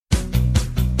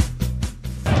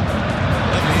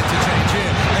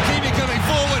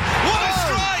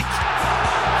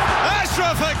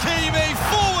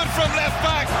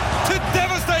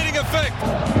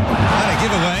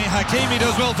Hakimi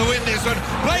does well to win this one.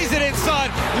 Plays it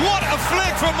inside. What a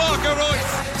flick from Marco Reus.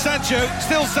 Sancho,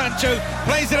 still Sancho.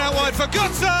 Plays it out wide for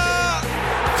Götze.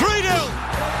 3-0.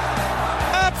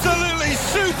 Absolutely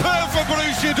superb for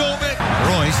Borussia Dortmund.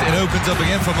 Reus, it opens up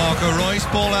again for Marco Reus.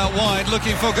 Ball out wide,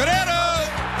 looking for Guerrero.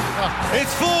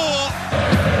 It's 4.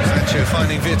 Sancho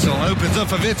finding Witsel. Opens up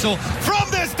for Witsel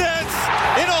from distance.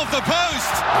 In off the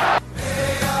post.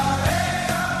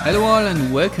 Hello all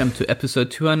and welcome to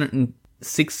episode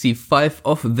 265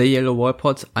 of the Yellow Wall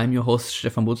Pod. I'm your host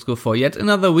Stefan Butzko for yet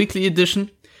another weekly edition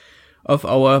of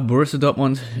our Borussia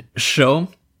Dortmund show.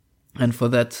 And for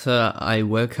that I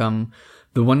welcome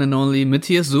the one and only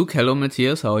Matthias Zug. Hello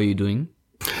Matthias, how are you doing?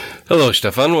 Hello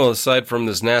Stefan. Well, aside from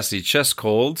this nasty chest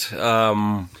cold,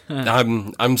 I'm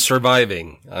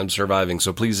surviving.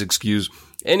 So please excuse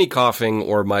any coughing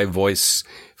or my voice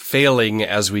failing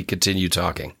as we continue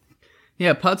talking.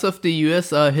 Yeah, parts of the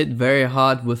US are hit very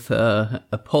hard with a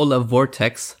polar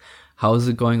vortex. How is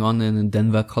it going on in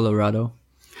Denver, Colorado?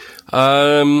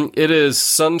 It is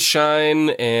sunshine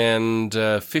and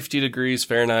 50 degrees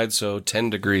Fahrenheit, so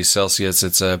 10 degrees Celsius.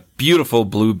 It's a beautiful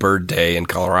bluebird day in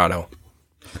Colorado.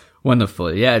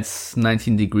 Wonderful. Yeah, it's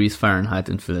 19 degrees Fahrenheit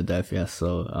in Philadelphia,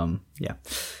 so yeah.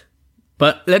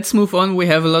 But let's move on. We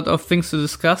have a lot of things to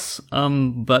discuss.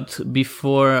 But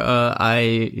before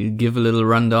I give a little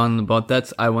rundown about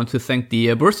that, I want to thank the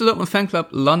Borussia Dortmund Fan Club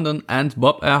London and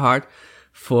Bob Earhart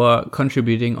for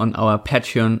contributing on our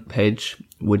Patreon page,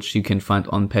 which you can find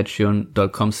on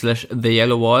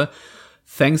patreon.com/theyellowwall.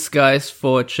 Thanks guys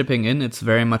for chipping in. It's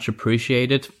very much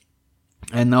appreciated.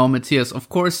 And now, Matthias, of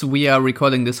course, we are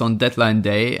recording this on deadline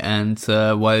day, and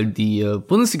while the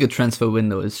Bundesliga transfer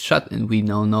window is shut and we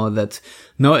now know that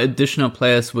no additional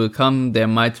players will come, there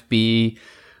might be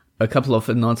a couple of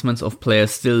announcements of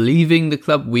players still leaving the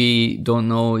club. We don't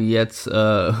know yet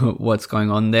what's going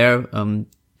on there.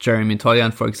 Jeremy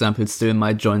Toljan, for example, still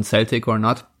might join Celtic or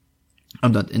not.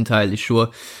 I'm not entirely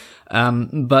sure.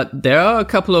 But there are a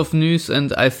couple of news,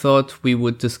 and I thought we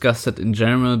would discuss that in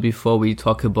general before we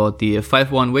talk about the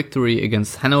 5-1 victory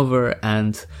against Hanover,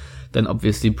 and then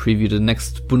obviously preview the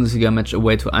next Bundesliga match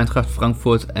away to Eintracht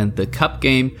Frankfurt and the cup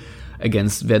game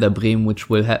against Werder Bremen, which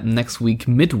will happen next week,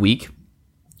 midweek.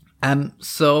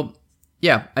 So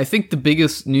yeah, I think the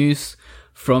biggest news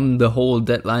from the whole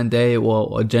deadline day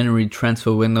or January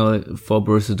transfer window for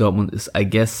Borussia Dortmund is, I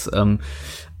guess,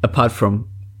 apart from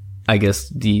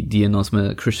the announcement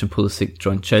that Christian Pulisic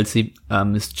joined Chelsea,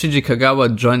 is Shinji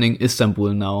Kagawa joining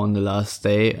Istanbul now on the last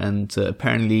day, and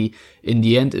apparently in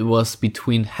the end it was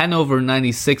between Hannover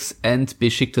 96 and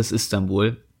Besiktas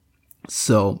Istanbul.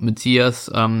 So Matthias,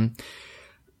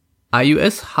 are you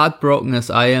as heartbroken as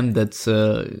I am that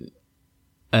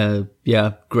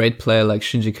great player like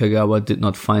Shinji Kagawa did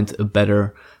not find a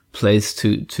better place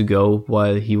to go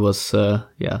while he was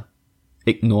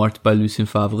ignored by Lucien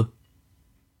Favre?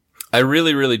 I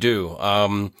really, really do.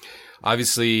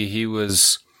 Obviously, he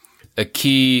was a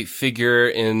key figure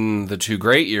in the two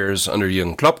great years under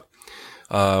Jürgen Klopp,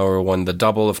 or won the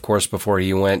double, of course, before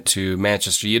he went to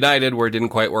Manchester United, where it didn't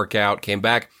quite work out, came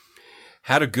back,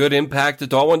 had a good impact at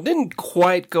Dortmund, didn't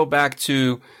quite go back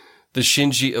to the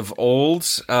Shinji of old,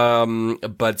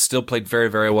 but still played very,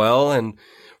 very well. And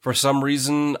for some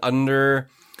reason, under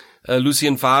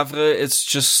Lucien Favre, it's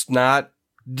just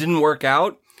didn't work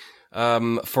out.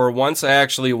 For once, I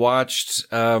actually watched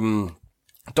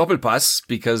Doppelpass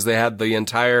because they had the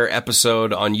entire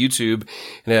episode on YouTube,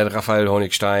 and it had Raphael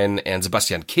Honigstein and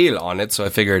Sebastian Kehl on it. So I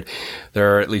figured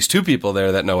there are at least two people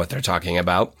there that know what they're talking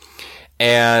about.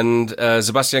 And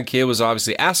Sebastian Kehl was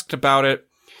obviously asked about it,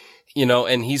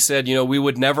 and he said, we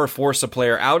would never force a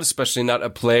player out, especially not a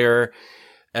player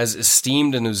as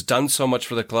esteemed and who's done so much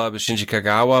for the club as Shinji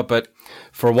Kagawa. But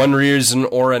for one reason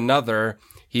or another,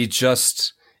 he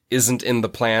just isn't in the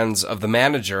plans of the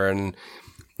manager. And,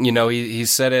 he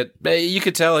said it, you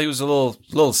could tell he was a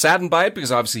little saddened by it because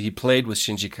obviously he played with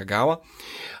Shinji Kagawa.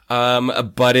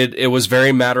 But it was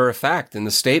very matter of fact in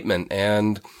the statement.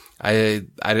 And I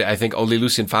think only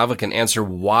Lucien Favre can answer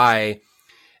why,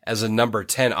 as a number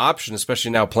 10 option,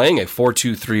 especially now playing a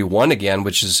 4-2-3-1 again,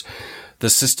 which is the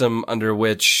system under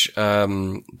which,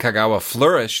 Kagawa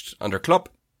flourished under Klopp.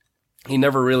 He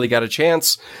never really got a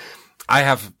chance. I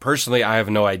have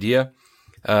no idea.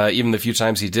 Even the few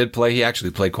times he did play, he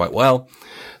actually played quite well.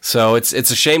 So it's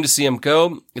a shame to see him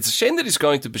go. It's a shame that he's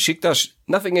going to Besiktas.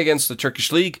 Nothing against the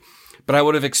Turkish league, but I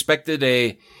would have expected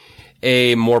a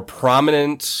more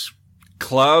prominent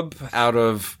club out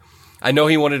of, I know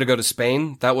he wanted to go to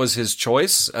Spain. That was his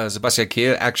choice. Sebastian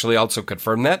Kehl actually also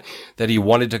confirmed that he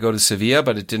wanted to go to Sevilla,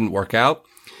 but it didn't work out.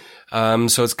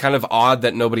 So it's kind of odd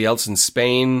that nobody else in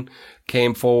Spain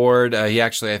came forward. He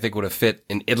actually, I think, would have fit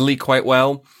in Italy quite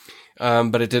well.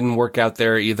 But it didn't work out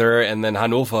there either. And then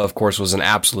Hannover, of course, was an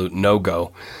absolute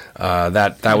no-go.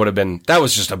 That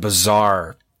was just a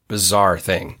bizarre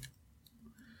thing.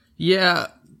 Yeah.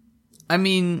 I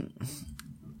mean,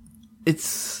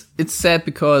 it's sad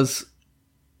because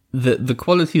the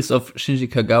qualities of Shinji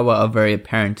Kagawa are very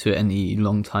apparent to any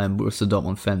long-time Borussia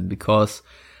Dortmund fan, because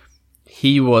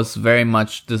he was very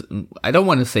much, I don't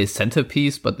want to say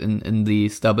centerpiece, but in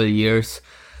these double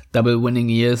winning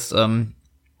years,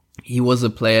 he was a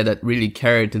player that really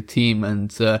carried the team,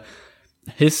 and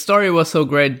his story was so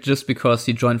great just because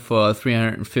he joined for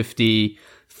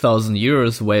 350,000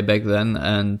 euros way back then,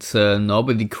 and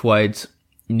nobody quite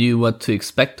knew what to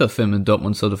expect of him, and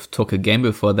Dortmund sort of took a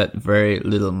gamble for that very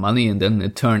little money, and then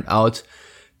it turned out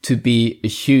to be a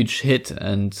huge hit.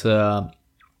 And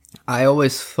I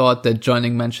always thought that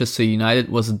joining Manchester United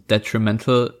was a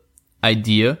detrimental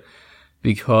idea,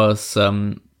 because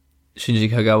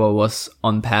Shinji Kagawa was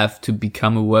on path to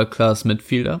become a world-class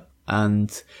midfielder,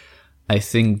 and I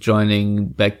think joining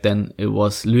back then it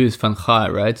was Louis van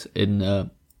Gaal, right?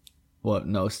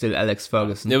 Still Alex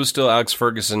Ferguson. It was still Alex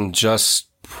Ferguson just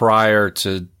prior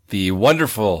to the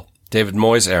wonderful David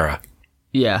Moyes era.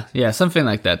 Yeah, something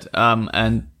like that.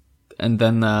 And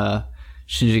then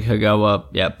Shinji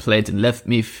Kagawa, played in left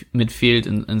midfield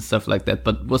and stuff like that,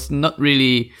 but was not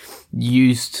really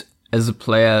used as a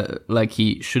player like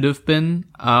he should have been.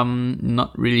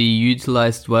 Not really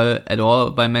utilized well at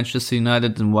all by Manchester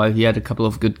United, and while he had a couple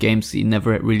of good games, he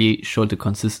never really showed the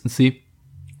consistency.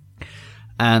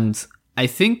 And I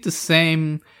think the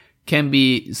same can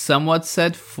be somewhat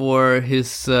said for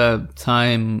his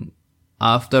time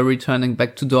after returning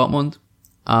back to Dortmund,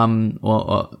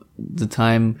 or the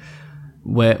time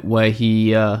where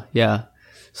he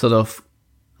sort of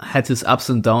had his ups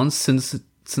and downs since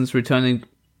returning.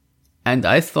 And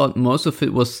I thought most of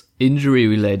it was injury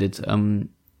related,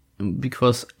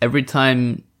 because every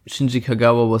time Shinji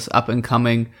Kagawa was up and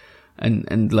coming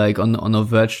and like on a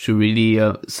verge to really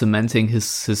cementing his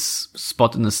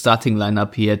spot in the starting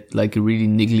lineup, he had like a really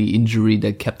niggly injury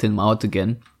that kept him out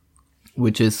again,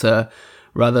 which is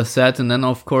rather sad. And then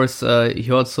of course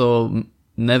he also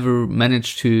never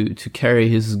managed to carry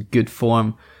his good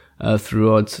form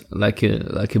throughout like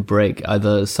a break,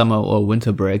 either summer or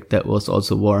winter break. That was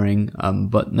also worrying.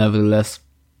 But nevertheless,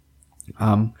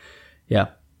 a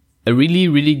really,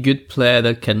 really good player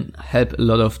that can help a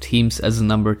lot of teams as a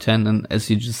number 10. And as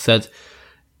you just said,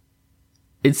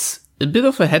 it's a bit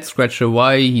of a head scratcher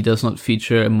why he does not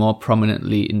feature more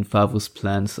prominently in Favre's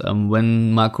plans.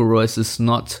 When Marco Reus is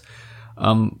not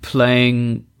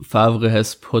playing, Favre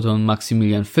has put on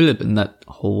Maximilian Philipp in that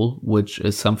hole, which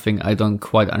is something I don't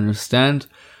quite understand.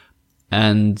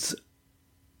 And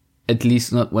at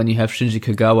least not when you have Shinji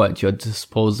Kagawa at your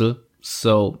disposal.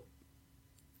 So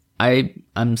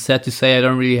I'm sad to say I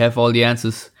don't really have all the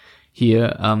answers here.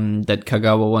 That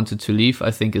Kagawa wanted to leave,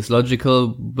 I think, is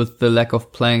logical with the lack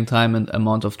of playing time and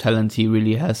amount of talent he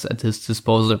really has at his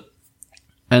disposal.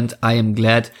 And I am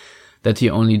glad that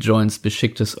he only joins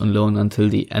Besiktas on loan until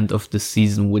the end of the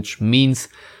season, which means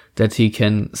that he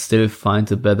can still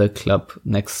find a better club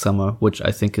next summer, which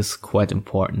I think is quite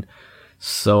important.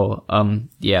 So, I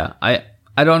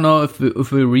don't know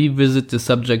if we revisit the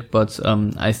subject, but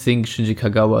I think Shinji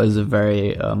Kagawa is a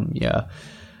very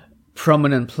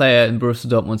prominent player in Borussia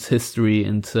Dortmund's history,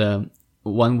 and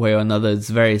one way or another, it's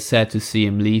very sad to see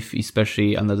him leave,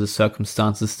 especially under the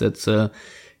circumstances that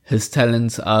his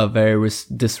talents are very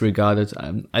disregarded.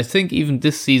 I think even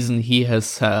this season he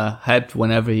has helped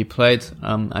whenever he played.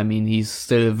 He's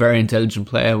still a very intelligent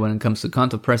player when it comes to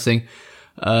counter-pressing,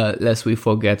 lest we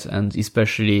forget, and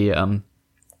especially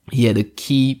he had a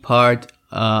key part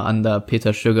under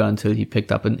Peter Stöger until he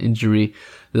picked up an injury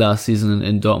last season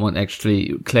in Dortmund,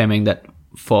 actually claiming that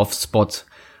 4th spot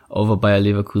over Bayer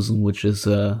Leverkusen, which is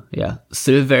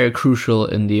still very crucial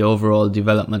in the overall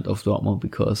development of Dortmund,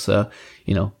 because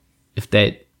if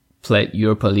they played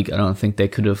Europa League, I don't think they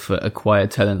could have acquired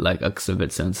talent like Axel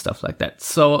Witsel and stuff like that.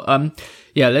 So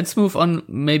let's move on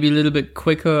maybe a little bit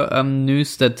quicker.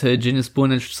 News that Cengiz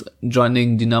Burnic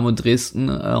joining Dynamo Dresden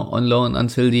on loan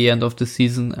until the end of the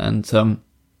season, and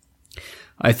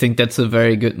I think that's a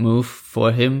very good move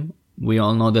for him. We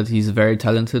all know that he's very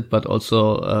talented, but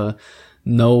also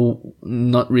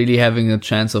not really having a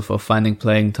chance of finding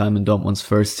playing time in Dortmund's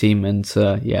first team, and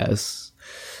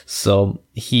so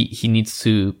he needs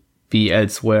to be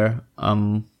elsewhere.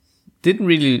 Didn't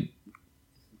really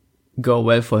go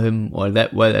well for him, or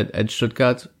that well at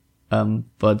Stuttgart.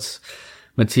 But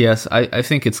Matthias, I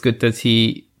think it's good that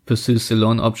he pursues the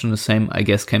loan option. The same, I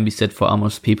guess, can be said for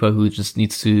Amos Pieper, who just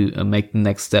needs to make the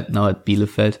next step now at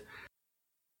Bielefeld.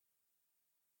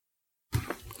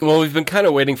 Well, we've been kind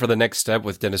of waiting for the next step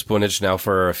with Dennis Bunic now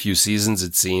for a few seasons,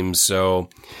 it seems. So,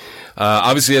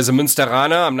 obviously, as a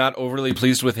Münsteraner, I'm not overly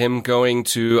pleased with him going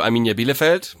to Arminia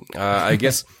Bielefeld. I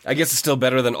guess it's still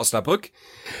better than Osnabrück,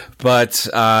 but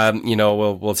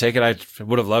we'll take it. I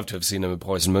would have loved to have seen him at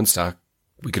Preußen Münster.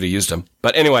 We could have used him,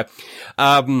 but anyway.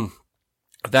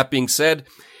 That being said,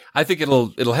 I think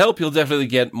it'll help. He'll definitely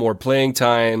get more playing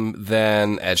time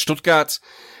than at Stuttgart.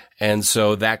 And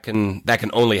so that can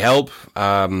only help.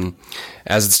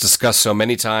 As it's discussed so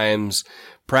many times,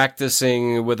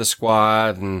 practicing with a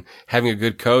squad and having a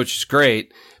good coach is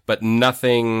great, but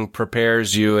nothing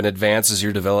prepares you and advances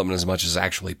your development as much as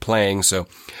actually playing. So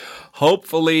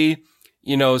hopefully,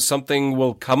 something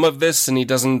will come of this and he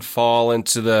doesn't fall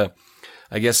into the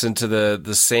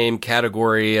same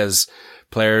category as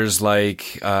players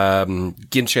like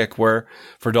Ginczek were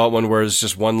for Dortmund, where it's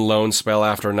just one loan spell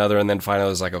after another, and then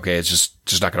finally it's like, okay, it's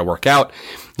just not going to work out.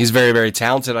 He's very, very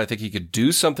talented. I think he could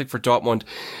do something for Dortmund,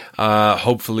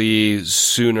 hopefully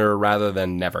sooner rather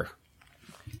than never.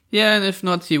 Yeah, and if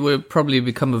not, he will probably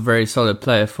become a very solid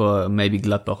player for maybe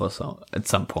Gladbach or so at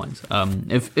some point.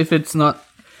 If it's not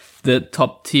the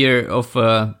top tier of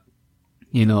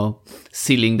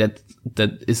ceiling that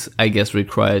is, I guess,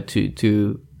 required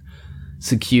to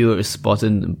secure a spot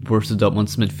in Borussia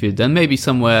Dortmund's midfield, then maybe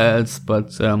somewhere else.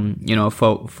 But,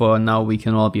 for now, we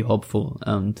can all be hopeful.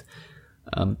 And,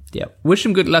 wish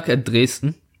him good luck at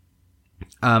Dresden.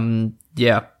 And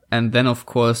then, of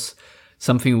course,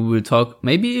 something we will talk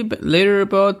maybe a bit later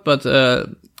about, but,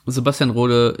 Sebastian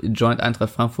Rode joined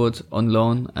Eintracht Frankfurt on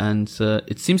loan, and,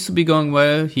 it seems to be going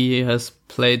well. He has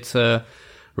played,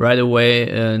 right away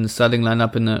in the starting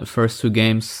lineup in the first 2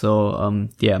 games. So,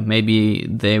 maybe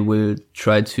they will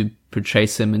try to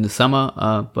purchase him in the summer.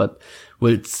 But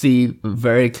we'll see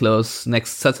very close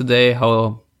next Saturday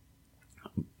how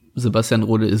Sebastian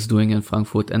Rode is doing in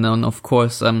Frankfurt. And then, of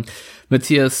course,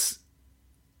 Matthias,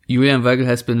 Julian Weigl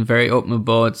has been very open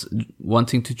about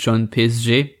wanting to join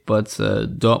PSG, but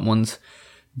Dortmund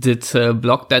did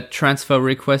block that transfer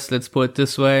request, let's put it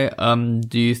this way.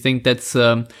 Do you think that's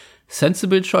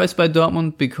sensible choice by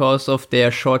Dortmund because of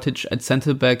their shortage at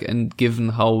centre back and given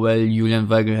how well Julian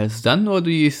Weigl has done, or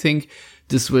do you think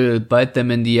this will bite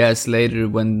them in the ass later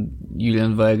when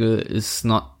Julian Weigl is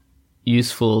not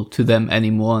useful to them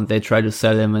anymore and they try to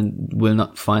sell him and will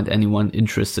not find anyone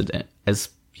interested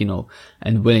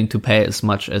and willing to pay as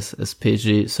much as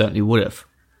PSG certainly would have?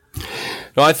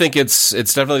 No, I think it's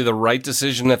definitely the right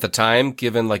decision at the time,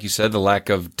 given, like you said, the lack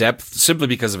of depth, simply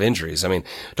because of injuries. I mean,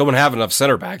 don't have enough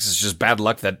center backs. It's just bad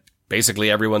luck that basically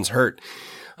everyone's hurt.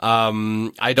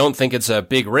 I don't think it's a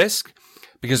big risk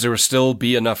because there will still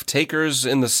be enough takers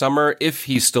in the summer if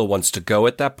he still wants to go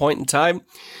at that point in time.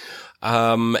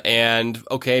 And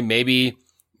okay, maybe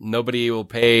nobody will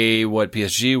pay what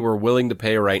PSG were willing to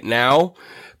pay right now,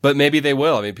 but maybe they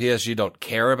will. I mean, PSG don't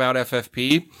care about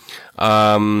FFP.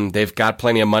 They've got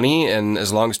plenty of money, and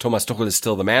as long as Thomas Tuchel is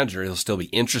still the manager, he'll still be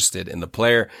interested in the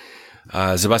player.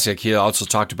 Sebastian Kiel also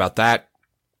talked about that,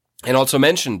 and also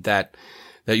mentioned that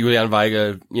Julian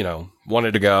Weigl,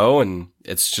 wanted to go, and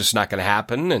it's just not going to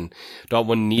happen, and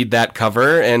Dortmund need that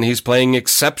cover, and he's playing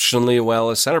exceptionally well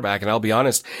as center back, and I'll be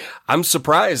honest, I'm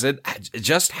surprised at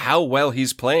just how well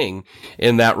he's playing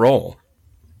in that role.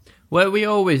 Well, we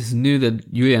always knew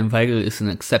that Julian Weigl is an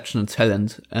exceptional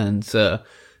talent, and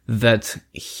that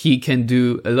he can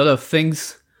do a lot of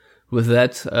things with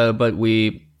that, but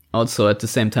we also at the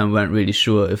same time weren't really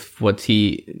sure if what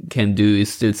he can do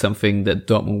is still something that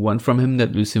Dortmund want from him,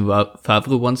 that Lucien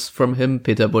Favre wants from him.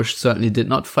 Peter Bosz certainly did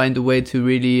not find a way to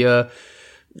really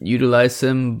utilize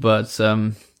him, but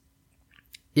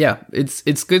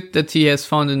it's good that he has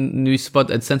found a new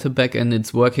spot at centre back and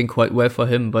it's working quite well for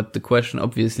him. But the question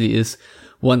obviously is,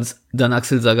 once Dan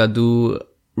Axel Zagadou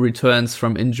returns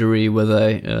from injury,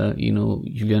 whether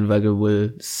Julian Weigl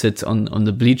will sit on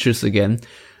the bleachers again,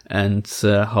 and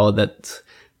how that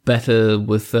battle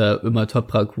with Ömer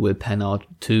Toprak will pan out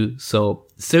too. So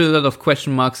still a lot of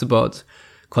question marks about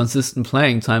consistent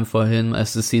playing time for him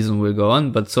as the season will go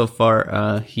on. But so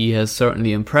far, he has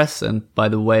certainly impressed. And by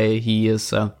the way, he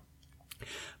has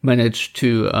managed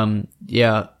to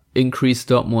increase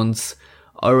Dortmund's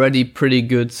already pretty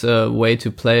good way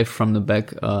to play from the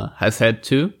back, has had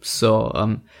to.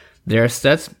 So there's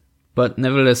that. But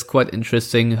nevertheless, quite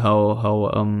interesting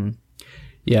how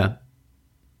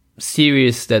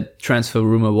serious that transfer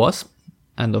rumor was.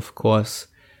 And of course,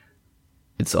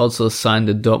 it's also a sign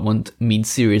that Dortmund means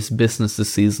serious business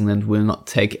this season and will not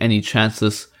take any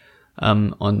chances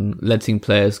on letting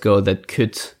players go that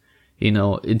could,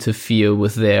 interfere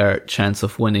with their chance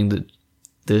of winning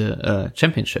the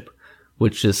championship,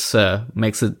 which is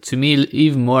makes it, to me,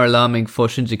 even more alarming for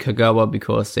Shinji Kagawa,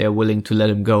 because they are willing to let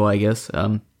him go, I guess.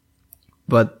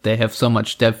 But they have so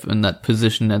much depth in that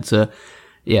position that,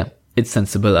 it's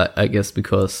sensible, I guess,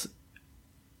 because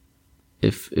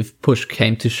if push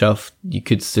came to shove, you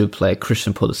could still play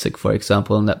Christian Pulisic, for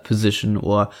example, in that position,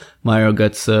 or Mario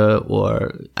Götze,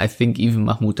 or I think even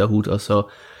Mahmoud Dahoud or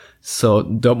so. So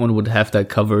Dortmund would have that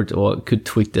covered, or could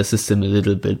tweak their system a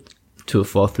little bit to a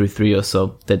 4-3-3 or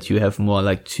so, that you have more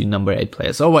like 2 number 8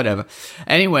 players or whatever.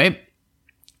 Anyway,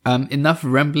 enough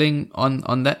rambling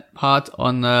on that part.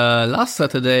 On last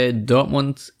Saturday,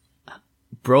 Dortmund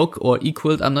broke or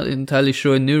equaled, I'm not entirely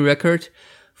sure, a new record.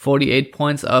 48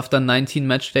 points after 19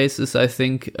 match days is, I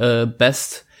think,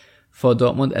 best for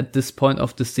Dortmund at this point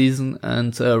of the season,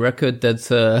 and a record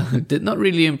that did not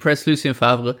really impress Lucien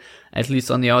Favre, at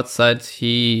least on the outside.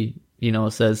 He,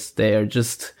 says they are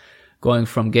just going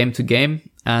from game to game,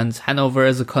 and Hanover,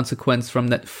 as a consequence from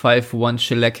that 5-1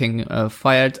 shellacking,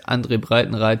 fired Andre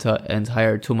Breitenreiter and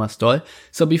hired Thomas Doll.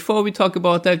 So before we talk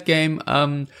about that game,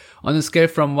 on a scale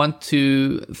from 1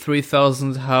 to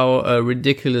 3,000, how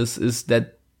ridiculous is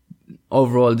that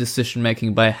overall decision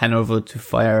making by Hanover to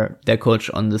fire their coach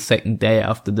on the second day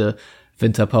after the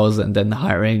winter pause, and then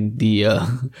hiring the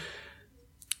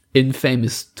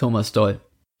infamous Thomas Doll?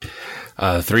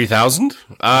 3,000.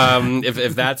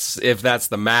 If that's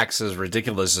the max, as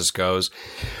ridiculous as goes.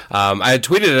 I had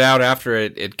tweeted it out after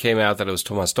it came out that it was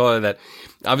Thomas Doll, that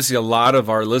obviously a lot of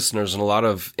our listeners and a lot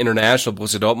of international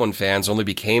Borussia Dortmund fans only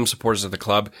became supporters of the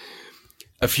club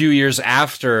a few years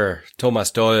after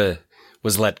Thomas Doll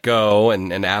was let go,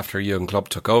 and after Jürgen Klopp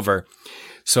took over.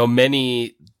 So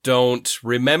many don't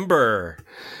remember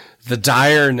the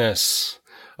direness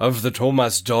of the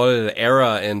Thomas Doll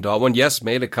era in Dortmund. Yes,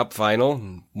 made a cup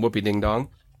final, whoopee ding dong.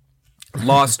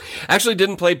 Lost. Actually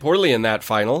didn't play poorly in that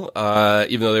final,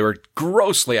 even though they were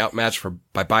grossly outmatched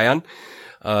by Bayern,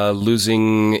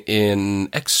 losing in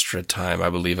extra time,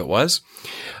 I believe it was.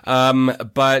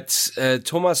 But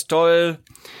Thomas Doll,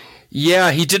 yeah,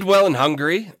 he did well in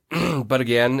Hungary. But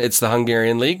again, it's the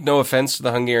Hungarian league. No offense to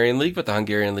the Hungarian league, but the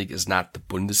Hungarian league is not the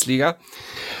Bundesliga.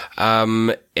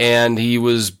 And he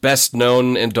was best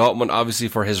known in Dortmund, obviously,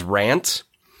 for his rant,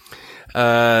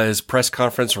 his press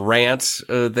conference rant,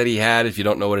 that he had. If you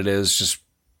don't know what it is, just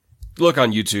look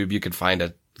on YouTube. You can find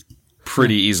it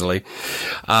pretty easily.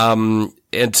 And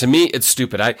to me, it's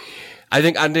stupid. I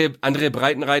think Andre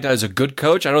Breitenreiter is a good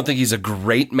coach. I don't think he's a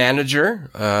great manager.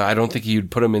 I don't think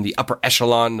you'd put him in the upper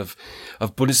echelon of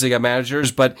Bundesliga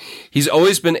managers, but he's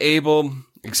always been able,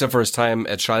 except for his time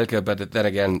at Schalke, but then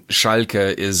again,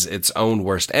 Schalke is its own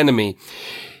worst enemy.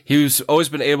 He's always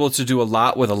been able to do a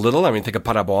lot with a little. I mean, think of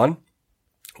Paderborn,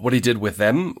 what he did with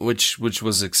them, which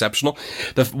was exceptional.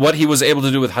 What he was able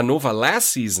to do with Hannover last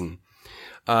season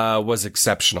was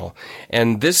exceptional.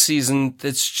 And this season,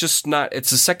 it's just not,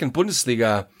 it's a second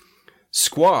Bundesliga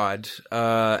squad,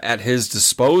 at his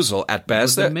disposal at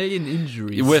best. With a million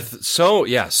injuries. With so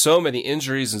many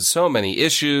injuries and so many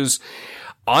issues.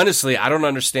 Honestly, I don't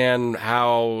understand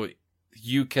how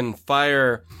you can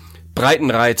fire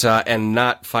Breitenreiter and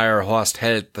not fire Horst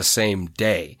Held the same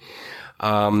day.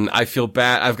 I feel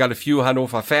bad. I've got a few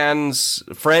Hannover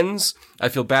friends. I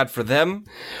feel bad for them.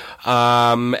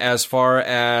 As far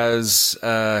as,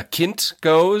 Kind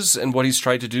goes and what he's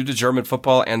tried to do to German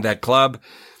football and that club.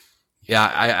 Yeah,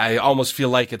 I almost feel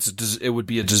like it would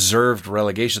be a deserved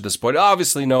relegation at this point.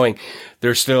 Obviously knowing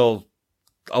there's still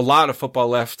a lot of football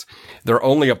left. They're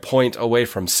only a point away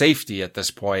from safety at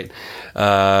this point,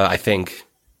 I think.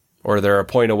 Or they're a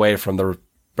point away from the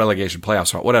relegation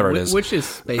playoffs, or whatever it is. Which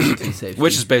is basically safety.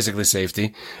 Which is basically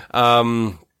safety.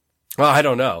 Well, I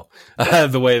don't know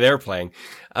the way they're playing.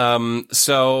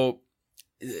 So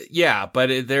yeah,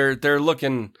 but they're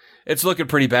looking, it's looking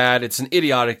pretty bad. It's an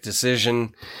idiotic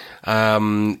decision.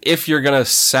 If you're going to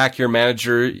sack your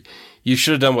manager, you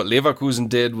should have done what Leverkusen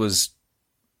did, was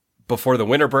before the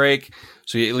winter break.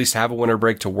 So you at least have a winter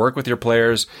break to work with your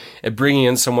players, and bringing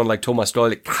in someone like Thomas Doll,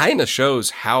 it kind of shows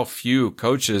how few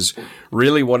coaches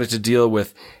really wanted to deal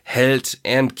with Held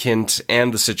and Kind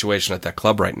and the situation at that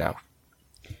club right now.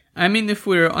 I mean, if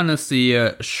we're honestly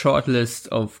a short list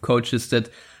of coaches that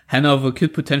Hanover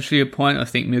could potentially appoint, I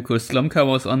think Mirko Slomka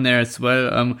was on there as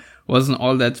well, wasn't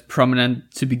all that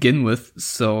prominent to begin with.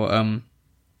 So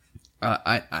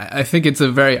I think it's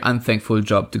a very unthankful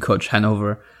job to coach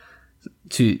Hanover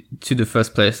to the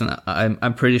first place, and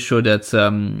I'm pretty sure that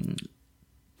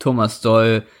Thomas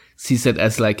Doll sees it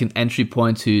as like an entry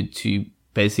point to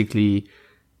basically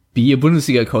be a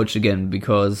Bundesliga coach again,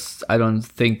 because I don't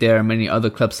think there are many other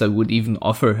clubs that would even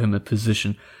offer him a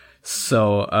position.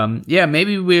 So,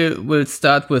 maybe we'll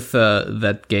start with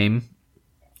that game.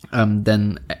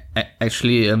 Then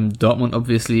actually, Dortmund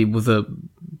obviously with a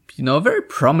very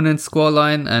prominent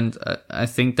scoreline, and I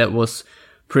think that was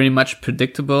pretty much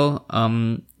predictable.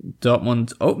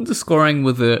 Dortmund opened the scoring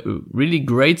with a really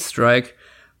great strike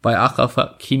by Achraf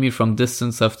Hakimi from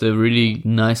distance after a really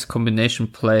nice combination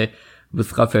play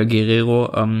with Rafael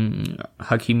Guerreiro.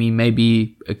 Hakimi may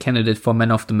be a candidate for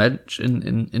man of the match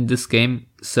in this game,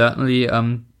 certainly.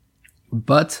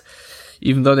 But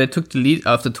even though they took the lead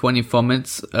after 24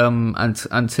 minutes,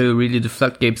 until really the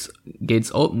floodgates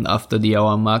opened after the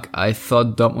hour mark, I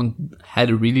thought Dortmund had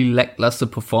a really lackluster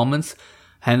performance.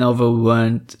 Hanover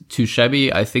weren't too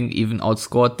shabby. I think even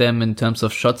outscored them in terms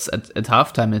of shots at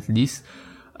halftime at least.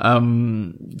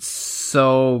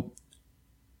 So,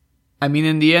 I mean,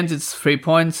 in the end, it's 3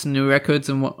 points, new records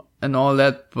and all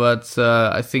that. But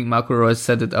I think Marco Reus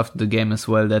said it after the game as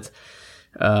well that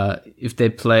if they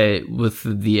play with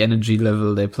the energy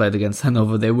level they played against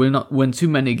Hanover, they will not win too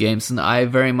many games, and I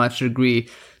very much agree.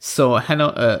 So,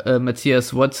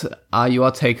 Matthias, what are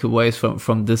your takeaways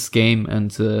from this game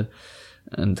and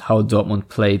how Dortmund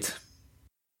played?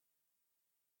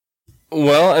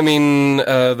 Well, I mean,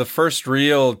 the first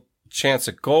real chance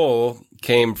at goal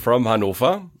came from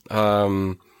Hannover,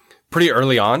 pretty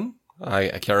early on. I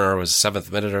can't remember, it was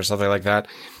 7th minute or something like that.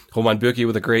 Roman Bürki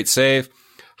with a great save.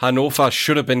 Hannover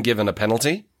should have been given a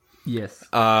penalty. Yes.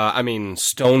 I mean,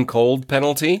 stone cold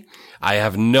penalty. I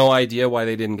have no idea why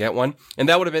they didn't get one. And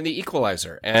that would have been the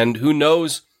equalizer. And who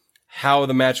knows how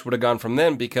the match would have gone from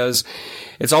then, because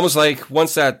it's almost like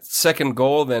once that second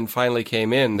goal then finally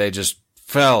came in, they just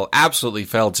absolutely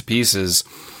fell to pieces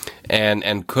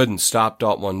and couldn't stop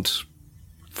Dortmund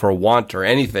for want or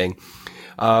anything.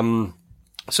 So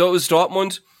it was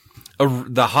Dortmund,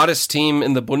 the hottest team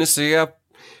in the Bundesliga.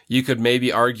 You could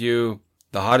maybe argue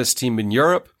the hottest team in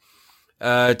Europe,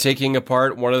 taking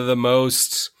apart one of the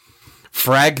most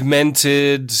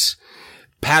fragmented,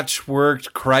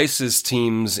 patchworked crisis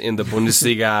teams in the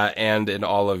Bundesliga and in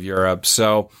all of Europe.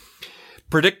 So,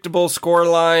 predictable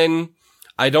scoreline.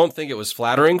 I don't think it was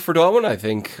flattering for Dortmund. I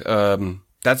think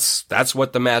that's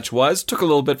what the match was. Took a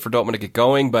little bit for Dortmund to get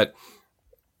going, but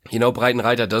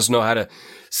Breitenreiter does know how to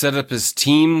set up his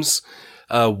teams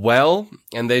well,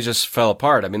 and they just fell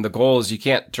apart. I mean, the goals, you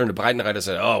can't turn to Breitenreiter and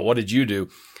say, "Oh, what did you do?"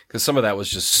 Because some of that was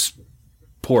just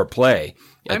poor play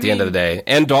at the end of the day.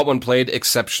 And Dortmund played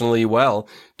exceptionally well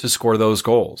to score those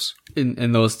goals.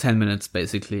 In those 10 minutes,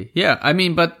 basically. Yeah, I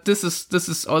mean, but this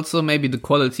is also maybe the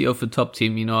quality of a top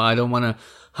team. I don't want to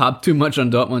harp too much on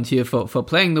Dortmund here for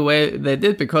playing the way they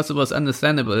did, because it was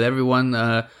understandable. Everyone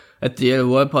at the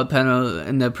Worldpod panel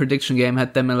in the prediction game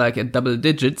had them at double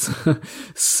digits.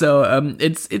 So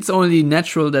it's only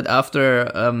natural that after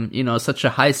such a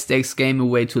high stakes game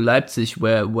away to Leipzig,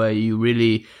 where you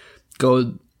really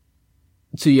go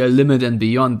to your limit and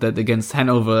beyond, that against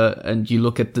Hanover, and you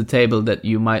look at the table, that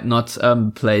you might not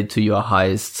play to your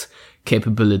highest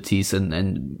capabilities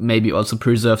and maybe also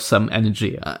preserve some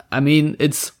energy. I mean,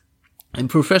 it's in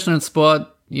professional sport,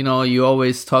 you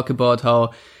always talk about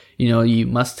how you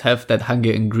must have that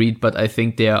hunger and greed, but I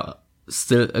think there are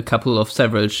still a couple of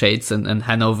several shades, and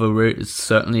Hanover is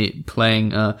certainly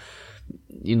playing to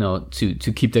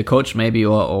keep their coach maybe,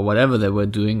 or whatever they were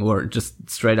doing, or just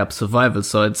straight up survival.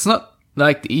 So it's not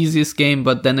like the easiest game,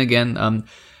 but then again,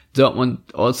 Dortmund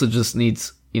also just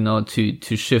needs,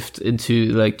 to shift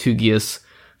into 2 gears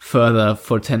further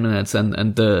for 10 minutes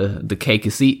and the cake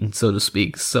is eaten, so to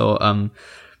speak. So,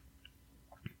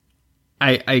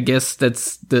 I guess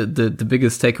that's the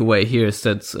biggest takeaway here is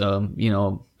that,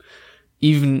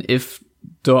 even if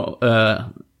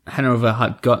Hanover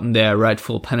had gotten their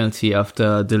rightful penalty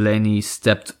after Delaney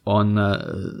stepped on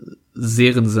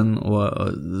Sørensen,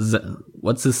 or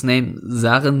what's his name?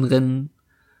 Sarenren?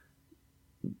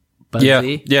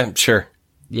 Yeah, sure.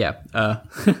 Yeah.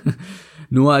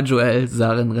 Noah Joel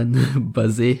Sarenren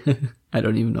Basé. I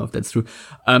don't even know if that's true.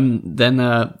 Then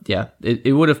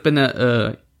it would have been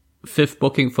a fifth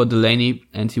booking for Delaney,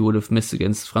 and he would have missed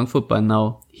against Frankfurt. By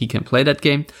now he can play that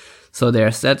game. So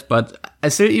there's that. But I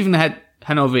still, even had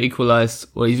Hanover equalized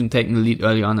or even taken the lead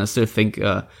early on, I still think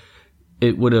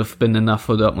it would have been enough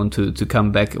for Dortmund to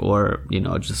come back, or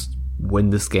just win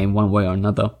this game one way or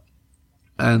another.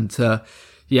 And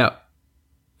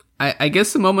I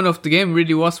guess the moment of the game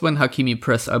really was when Hakimi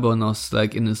pressed Albornoz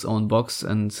in his own box,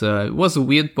 and it was a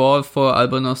weird ball for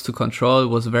Albornoz to control. It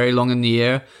was very long in the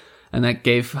air, and that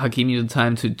gave Hakimi the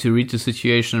time to read the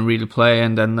situation and really play,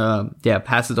 and then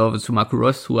pass it over to Marco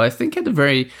Reus, who I think had a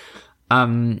very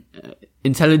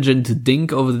intelligent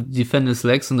dink over the defender's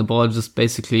legs and the ball just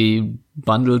basically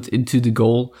bundled into the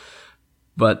goal.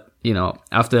 But,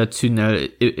 after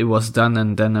 2-0, it was done,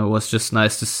 and then it was just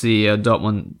nice to see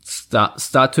Dortmund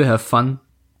start to have fun.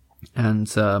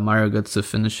 And Mario Götze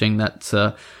finishing that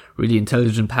really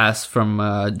intelligent pass from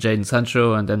Jadon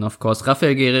Sancho. And then, of course,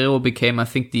 Rafael Guerreiro became, I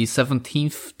think, the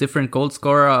 17th different goal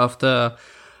scorer after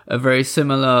a very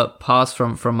similar pass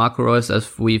from Marco Reus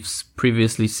as we've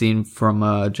previously seen from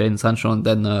Jadon Sancho. And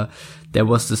then there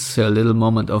was this little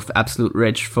moment of absolute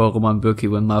rage for Roman Bürki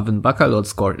when Marvin Bakalot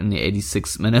scored in the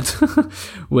 86th minute,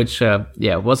 which,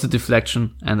 was a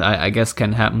deflection, and I guess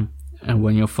can happen. And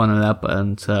when you're funnel up,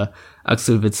 and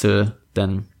Axel Witsel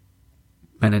then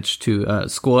managed to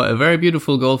score a very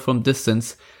beautiful goal from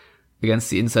distance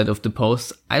against the inside of the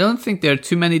post. I don't think there are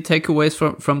too many takeaways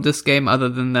from this game other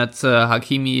than that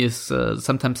Hakimi is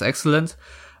sometimes excellent.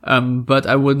 But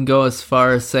I wouldn't go as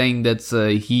far as saying that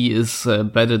he is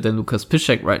better than Lukas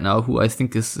Piszczek right now, who I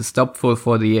think is doubtful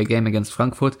for the game against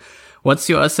Frankfurt. What's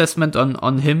your assessment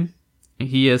on him?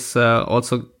 He has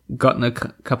also gotten a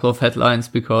couple of headlines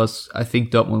because I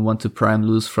think Dortmund want to prime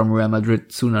lose from Real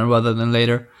Madrid sooner rather than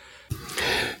later.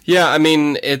 Yeah, I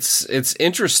mean, it's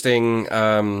interesting,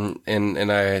 there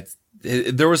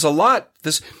was a lot,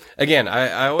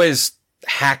 I always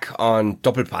hack on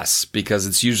Doppelpass because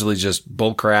it's usually just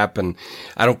bullcrap, and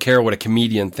I don't care what a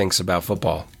comedian thinks about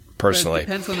football, personally. It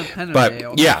depends on the panel. But, they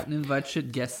yeah. often invite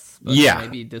shit guests, but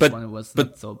maybe this one was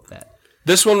not so bad.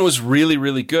 This one was really,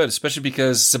 really good, especially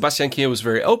because Sebastian Kiel was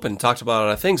very open, talked about a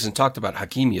lot of things, and talked about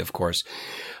Hakimi, of course,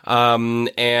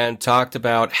 and talked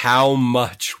about how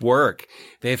much work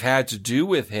they've had to do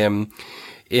with him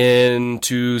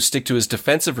to stick to his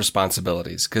defensive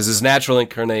responsibilities, because his natural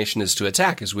inclination is to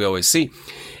attack, as we always see,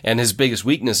 and his biggest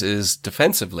weakness is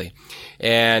defensively.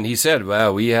 And he said,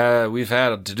 well, we've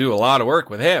had to do a lot of work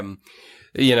with him,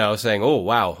 saying, oh,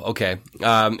 wow, okay.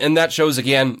 And that shows,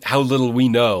 again, how little we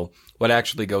know what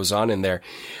actually goes on in there.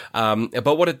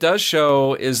 But what it does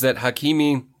show is that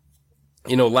Hakimi,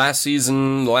 last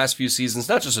season, the last few seasons,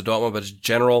 not just at Dortmund, but in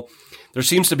general, there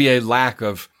seems to be a lack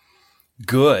of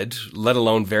good, let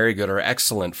alone very good or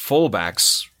excellent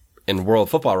fullbacks in world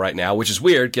football right now, which is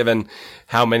weird given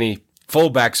how many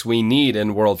fullbacks we need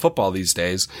in world football these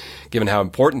days, given how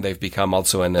important they've become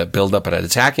also in a build-up and an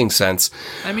attacking sense.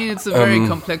 I mean, it's a very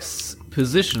complex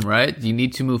position, right? You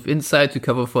need to move inside to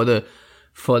cover for the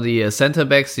center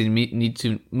backs. You need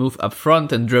to move up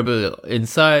front and dribble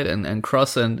inside and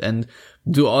cross and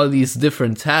do all these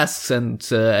different tasks, and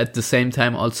at the same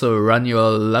time also run your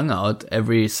lung out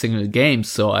every single game.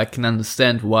 So I can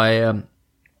understand why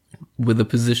with a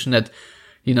position that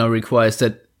requires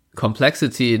that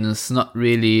complexity and is not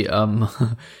really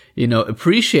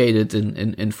appreciated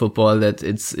in football, that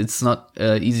it's not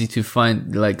easy to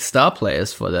find like star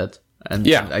players for that. And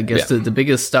I guess the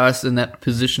biggest stars in that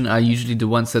position are usually the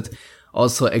ones that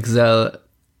also excel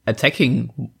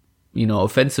attacking,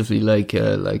 offensively, like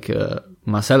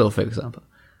Marcelo, for example.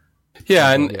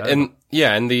 Yeah,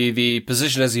 and the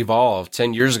position has evolved.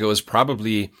 10 years ago was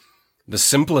probably the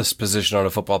simplest position on a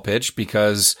football pitch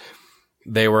because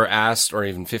they were asked, or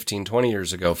even 15, 20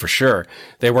 years ago for sure,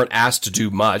 they weren't asked to do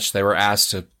much. They were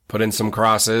asked to put in some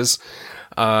crosses,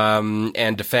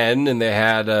 and defend, and they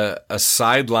had a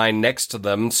sideline next to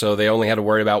them, so they only had to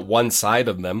worry about one side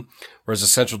of them, whereas a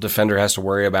central defender has to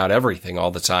worry about everything all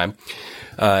the time.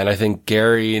 And I think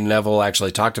Gary Neville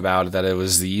actually talked about that it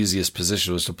was the easiest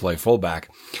position was to play fullback.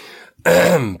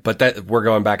 But that we're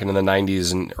going back into the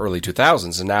 90s and early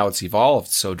 2000s, and now it's evolved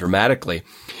so dramatically.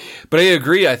 But I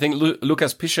agree. I think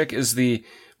Lukas Piszczek is the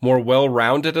more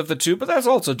well-rounded of the two, but that's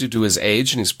also due to his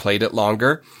age, and he's played it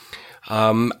longer.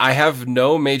 I have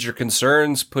no major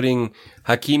concerns putting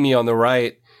Hakimi on the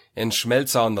right and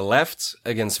Schmelzer on the left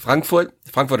against Frankfurt.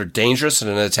 Frankfurt are dangerous in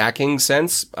an attacking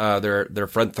sense. They're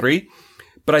front three,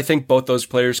 but I think both those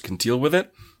players can deal with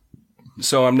it.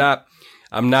 So I'm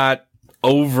not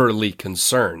overly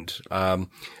concerned.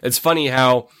 It's funny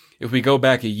how if we go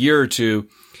back a year or two,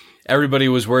 everybody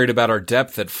was worried about our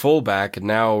depth at fullback, and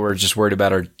now we're just worried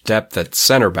about our depth at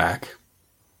center back.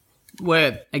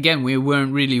 Well, again, we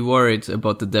weren't really worried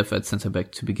about the depth at center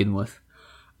back to begin with.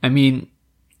 I mean,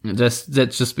 that's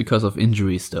just because of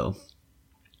injuries, though.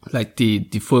 Like the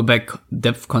fullback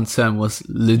depth concern was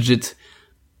legit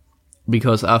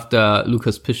because after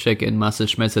Lukas Piszczek and Marcel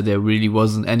Schmelzer, there really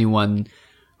wasn't anyone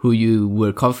who you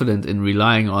were confident in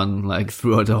relying on, like,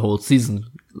 throughout the whole season.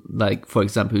 Like, for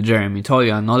example, Jeremy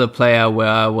Tolja, another player where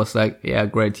I was like, yeah,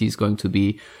 great, he's going to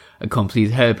be a complete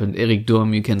help. And Erik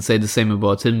Durm, you can say the same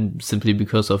about him simply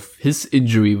because of his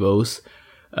injury woes.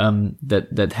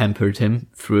 that hampered him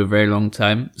through a very long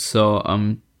time. So,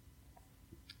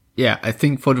 yeah, I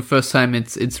think for the first time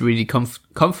it's really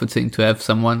comforting to have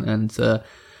someone, and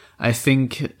I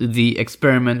think the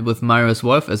experiment with Marius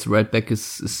Wolf as right back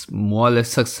is more or less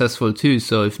successful too.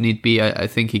 So if need be, I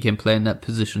think he can play in that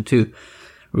position too,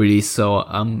 really. So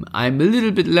I'm a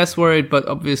little bit less worried, but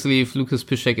obviously if Lukas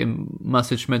Piszczek and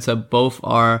Marcel Schmelzer both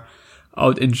are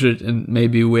out injured, and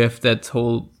maybe we have that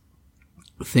whole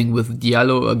thing with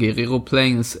Diallo or Guerrero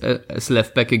playing as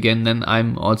left back again, then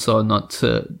I'm also not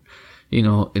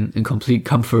in complete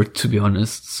comfort, to be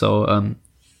honest. So,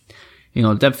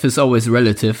 depth is always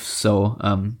relative. So,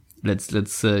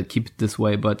 let's keep it this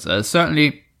way. But,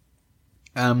 certainly,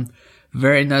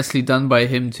 very nicely done by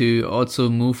him to also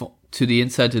move to the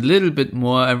inside a little bit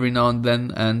more every now and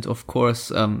then. And of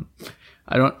course,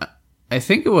 I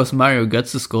think it was Mario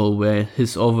Götze's goal where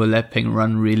his overlapping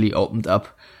run really opened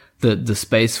up the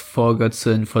space for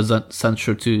Götze and for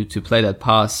Sancho to play that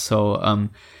pass. So,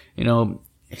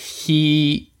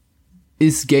 he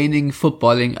is gaining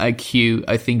footballing IQ,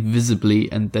 I think,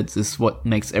 visibly, and that is what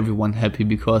makes everyone happy,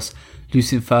 because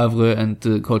Lucien Favre and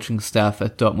the coaching staff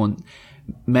at Dortmund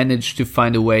managed to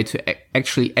find a way to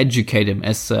actually educate him,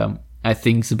 as I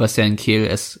think Sebastian Kehl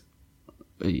has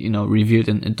revealed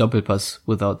in Doppelpass,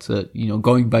 without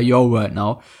going by your word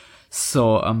now.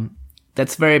 So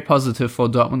that's very positive for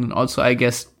Dortmund, and also, I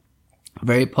guess,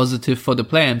 very positive for the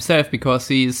player himself, because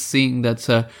he is seeing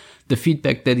that the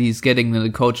feedback that he's getting in the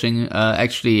coaching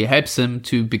actually helps him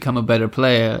to become a better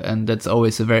player, and that's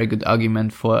always a very good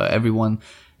argument for everyone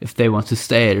if they want to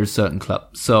stay at a certain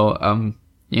club. So,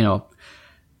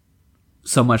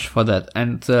 so much for that.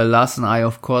 And Lars and I,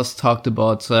 of course, talked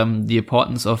about the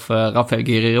importance of Rafael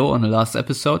Guerreiro on the last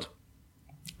episode,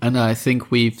 and I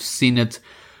think we've seen it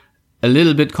a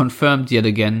little bit confirmed yet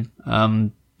again,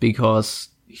 because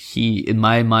he, in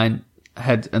my mind,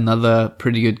 had another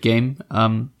pretty good game.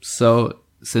 So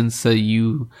since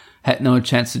you had no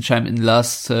chance to chime in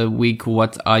last week,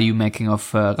 what are you making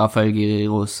of Rafael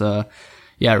Guerreiro's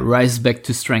rise back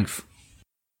to strength?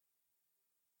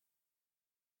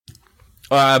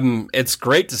 It's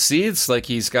great to see. It's like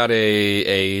he's got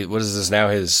a what is this now,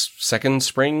 his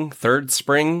third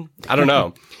spring? I don't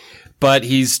know. But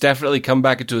he's definitely come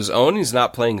back into his own. He's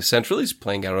not playing central. He's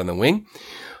playing out on the wing.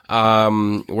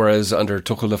 Whereas under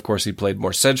Tuchel, of course, he played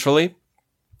more centrally,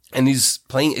 and he's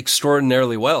playing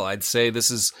extraordinarily well. I'd say this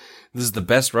is the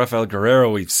best Rafael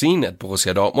Guerreiro we've seen at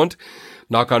Borussia Dortmund.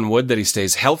 Knock on wood that he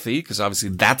stays healthy, because obviously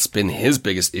that's been his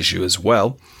biggest issue as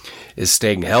well, is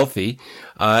staying healthy.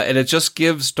 And it just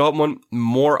gives Dortmund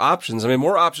more options. I mean,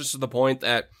 more options to the point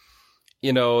that,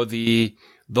 the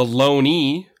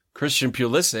loanee, Christian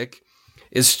Pulisic,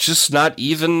 is just not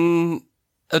even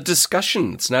a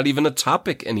discussion. It's not even a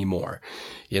topic anymore.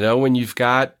 When you've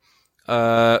got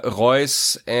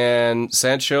Reus and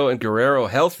Sancho and Guerrero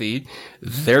healthy,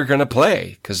 they're going to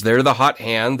play because they're the hot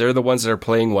hand. They're the ones that are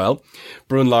playing well.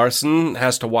 Brun Larsen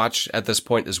has to watch at this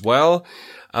point as well,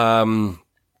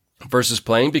 versus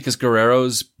playing, because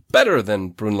Guerrero's better than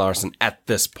Brun Larsen at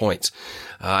this point.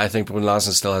 I think Brun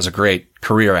Larsen still has a great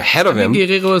career ahead of him.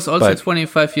 Guerrero is also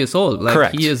 25 years old.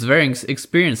 Correct. He is very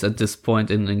experienced at this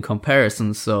point in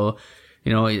comparison. So,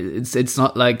 it's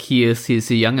not like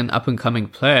he's a young and up and coming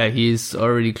player. He's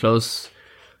already close.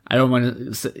 I don't want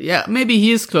to say, maybe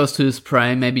he is close to his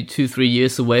prime, maybe 2-3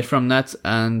 years away from that.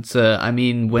 And,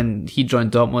 when he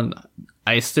joined Dortmund,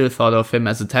 I still thought of him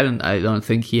as a talent. I don't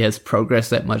think he has progressed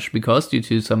that much due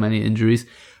to so many injuries.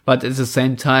 But at the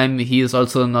same time, he is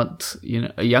also not,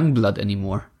 a young blood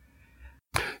anymore.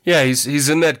 Yeah, he's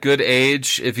in that good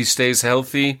age. If he stays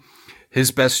healthy,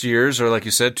 his best years are, like you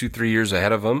said, 2-3 years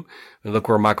ahead of him. And look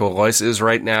where Marco Reus is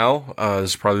right now.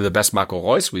 This is probably the best Marco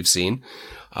Reus we've seen,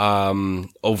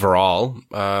 overall.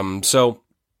 So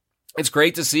it's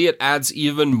great to see. It adds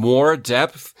even more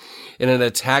depth in an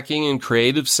attacking and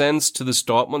creative sense to this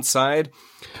Dortmund side,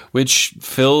 which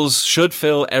should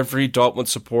fill every Dortmund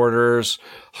supporter's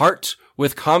heart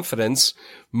with confidence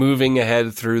moving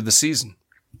ahead through the season.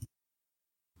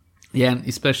 Yeah, and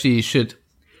especially should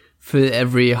fill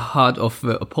every heart of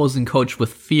the opposing coach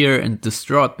with fear and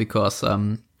distraught, because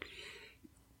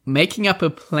making up a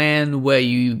plan where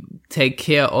you take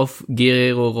care of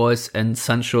Guerreiro, Reus and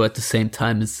Sancho at the same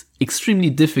time is extremely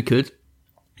difficult,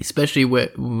 especially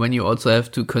when you also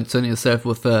have to concern yourself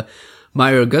with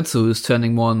Mario Götze, who is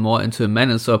turning more and more into a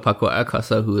menace, or Paco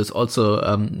Alcácer, who is also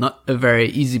not a very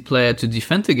easy player to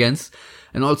defend against,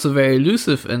 and also very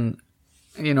elusive. And,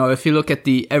 if you look at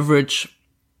the average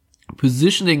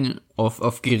positioning of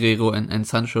Guerreiro and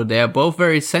Sancho, they are both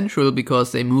very central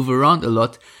because they move around a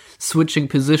lot. switching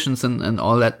positions and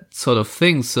all that sort of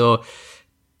thing. So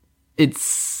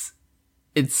it's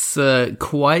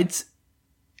quite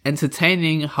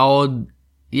entertaining how,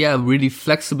 really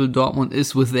flexible Dortmund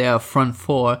is with their front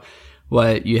four,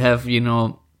 while you have,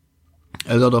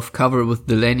 a lot of cover with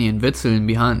Delaney and Witzel in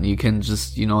behind. You can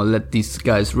just, let these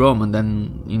guys roam, and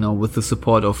then, with the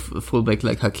support of a fullback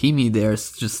like Hakimi,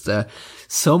 there's just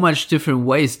so much different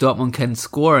ways Dortmund can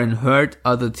score and hurt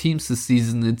other teams this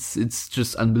season. It's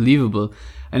just unbelievable.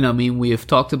 And I mean, we have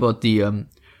talked about the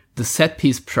set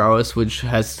piece prowess, which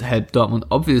has helped Dortmund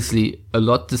obviously a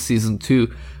lot this season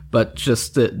too, but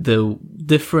just the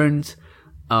different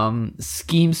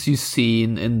schemes you see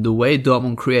in the way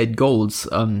Dortmund create goals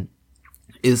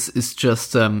is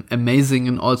just amazing.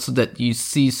 And also that you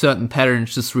see certain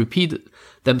patterns just repeat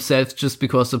themselves just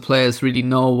because the players really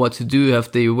know what to do,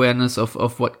 have the awareness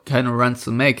of what kind of runs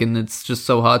to make, and it's just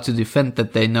so hard to defend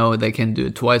that they know they can do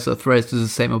it twice or thrice to the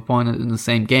same opponent in the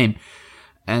same game.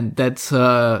 And that's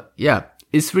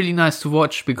it's really nice to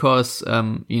watch because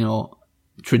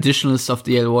traditionalists of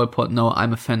the LOL pod know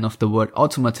I'm a fan of the word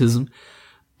automatism.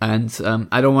 And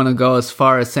I don't want to go as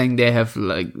far as saying they have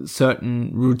like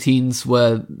certain routines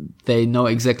where they know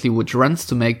exactly which runs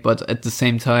to make, but at the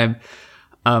same time,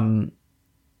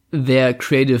 their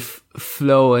creative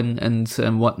flow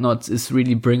and whatnot is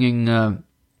really bringing a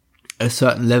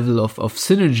certain level of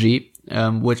synergy,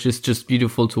 which is just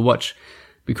beautiful to watch.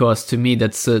 Because to me,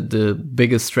 that's the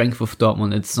biggest strength of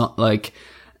Dortmund. It's not like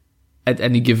at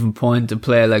any given point, a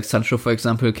player like Sancho, for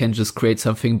example, can just create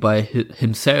something by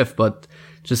himself, but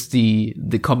just the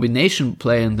combination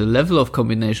play and the level of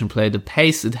combination play, the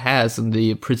pace it has and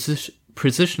the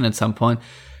precision at some point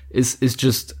is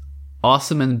just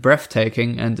awesome and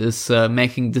breathtaking, and is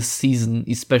making this season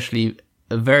especially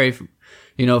a very,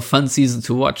 fun season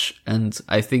to watch. And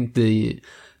I think the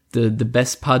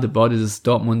best part about it is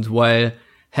Dortmund, while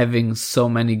having so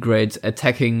many great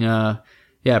attacking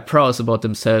prowess about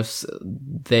themselves,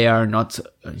 they are not,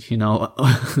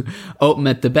 open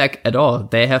at the back at all.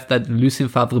 They have that Lucien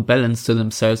Favre balance to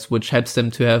themselves, which helps them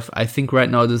to have, I think right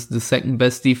now, this the second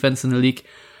best defense in the league.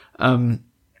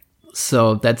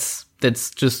 So that's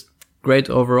just great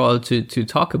overall to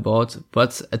talk about.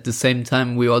 But at the same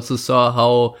time, we also saw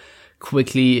how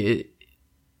quickly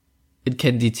it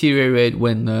can deteriorate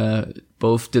when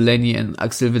both Delaney and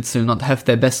Axel Witsel not have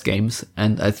their best games.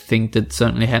 And I think that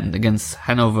certainly happened against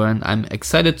Hanover, and I'm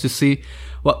excited to see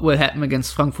what will happen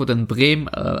against Frankfurt and Bremen.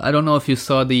 I don't know if you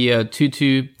saw the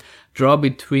 2-2 draw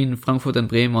between Frankfurt and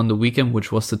Bremen on the weekend,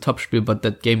 which was the Topspiel, but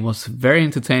that game was very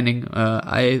entertaining.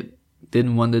 I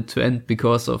didn't want it to end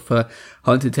because of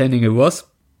how entertaining it was.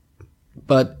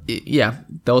 But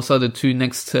those are the two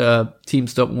next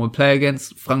teams Dortmund will play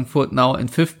against. Frankfurt now in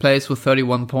 5th place with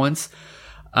 31 points.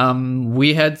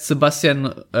 We had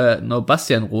Bastian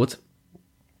Roth,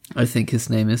 I think his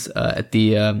name is, at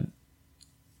the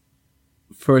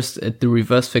first at the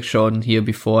reverse fixture on here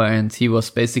before, and he was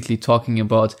basically talking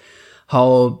about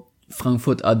how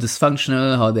Frankfurt are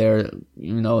dysfunctional, how they're,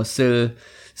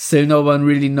 still no one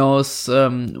really knows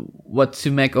what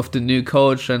to make of the new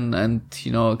coach, and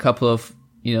a couple of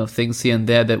things here and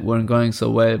there that weren't going so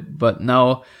well. But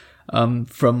now,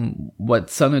 from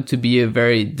what sounded to be a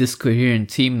very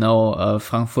discoherent team, now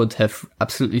Frankfurt have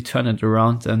absolutely turned it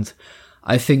around, and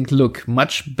I think look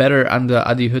much better under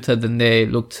Adi Hütter than they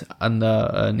looked under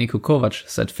Niko Kovac.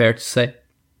 Is that fair to say?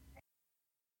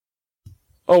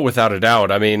 Oh, without a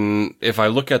doubt. I mean, if I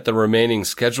look at the remaining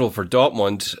schedule for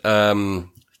Dortmund,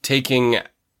 taking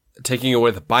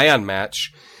away the Bayern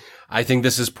match, I think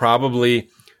this is probably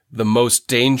the most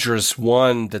dangerous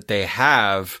one that they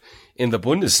have in the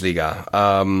Bundesliga.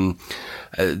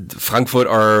 Frankfurt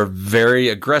are very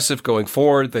aggressive going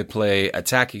forward. They play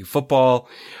attacking football.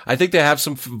 I think they have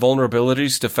some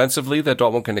vulnerabilities defensively that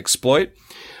Dortmund can exploit,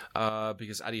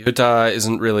 because Adi Hütter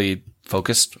isn't really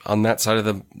focused on that side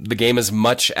of the game as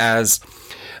much as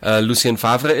Lucien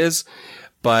Favre is.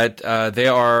 But they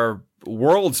are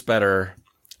worlds better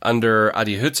under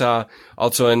Adi Hütter,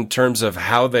 also in terms of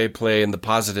how they play and the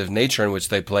positive nature in which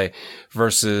they play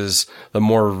versus the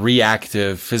more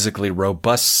reactive, physically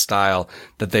robust style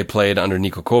that they played under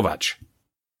Niko Kovac.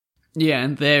 Yeah,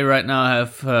 and they right now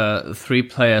have 3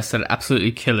 players that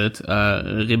absolutely kill it.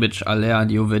 Rebic, Aller, and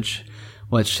Jovic,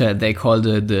 which they call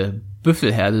the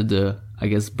Büffelherde, the, I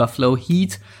guess, Buffalo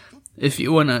Heat, if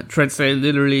you want to translate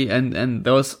literally. And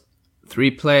those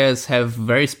 3 players have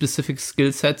very specific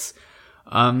skill sets,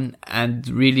 and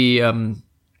really,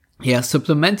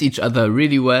 supplement each other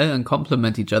really well and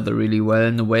complement each other really well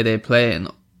in the way they play.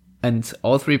 And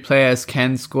all 3 players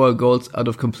can score goals out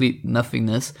of complete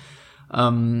nothingness.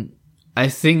 I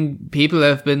think people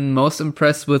have been most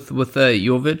impressed with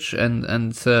Jovic and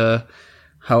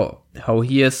how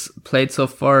he has played so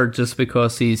far, just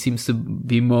because he seems to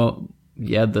be more,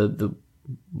 the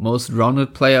most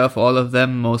rounded player of all of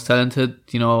them, most talented,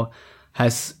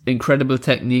 has incredible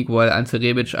technique, while Ante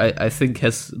Rebic, I think,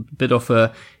 has a bit of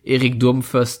a Erik Durm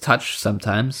first touch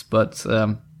sometimes, but,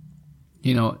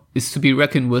 is to be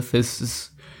reckoned with. His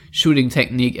shooting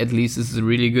technique, at least, is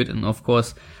really good. And of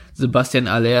course, Sebastian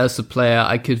Aller is a player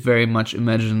I could very much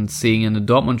imagine seeing in a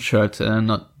Dortmund shirt,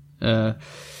 not in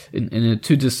a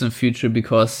too distant future,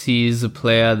 because he's a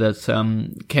player that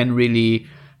can really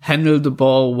handle the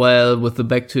ball well with the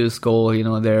back to his goal.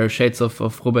 There are shades of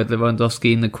Robert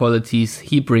Lewandowski in the qualities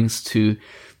he brings to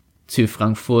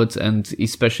Frankfurt, and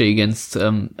especially against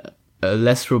a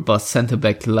less robust centre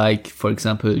back like, for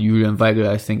example, Julian Weigl.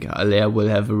 I think Aller will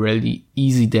have a really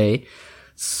easy day.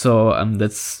 So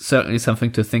that's certainly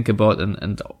something to think about,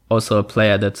 and also a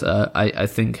player that I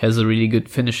think has a really good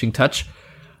finishing touch.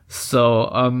 So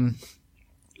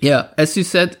as you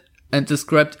said and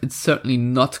described, it's certainly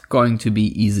not going to be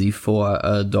easy for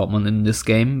Dortmund in this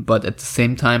game, but at the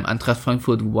same time, Eintracht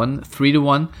Frankfurt won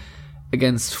 3-1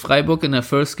 against Freiburg in their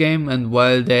first game, and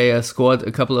while they scored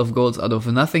a couple of goals out of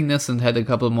nothingness and had a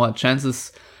couple more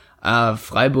chances,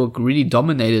 Freiburg really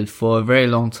dominated for a very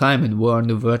long time and were on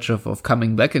the verge of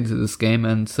coming back into this game.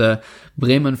 And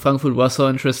Bremen-Frankfurt was so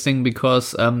interesting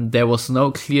because there was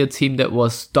no clear team that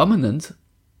was dominant.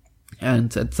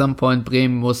 And at some point,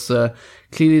 Bremen was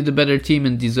clearly the better team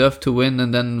and deserved to win.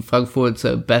 And then Frankfurt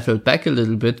battled back a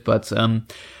little bit. But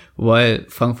while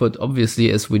Frankfurt,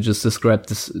 obviously, as we just described,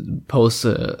 this posed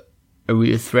a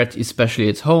real threat, especially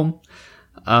at home,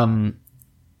 I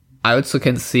also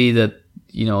can see that,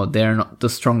 they're not the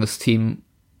strongest team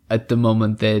at the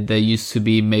moment they used to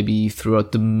be, maybe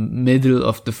throughout the middle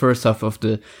of the first half of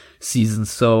the season.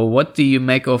 So what do you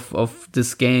make of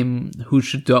this game? Who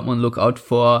should Dortmund look out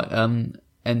for? And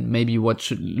maybe what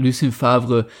should Lucien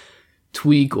Favre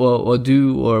tweak or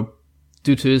do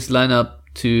to his lineup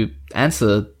to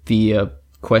answer the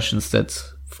questions that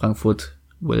Frankfurt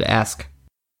will ask?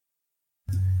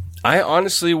 I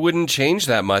honestly wouldn't change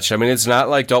that much. I mean, it's not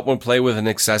like Dortmund play with an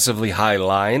excessively high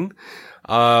line.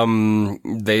 We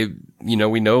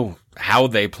know how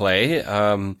they play.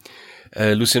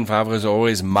 Lucien Favre is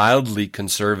always mildly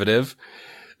conservative.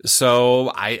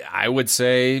 So I would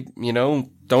say,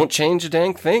 don't change a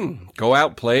dang thing. Go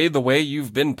out, play the way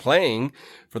you've been playing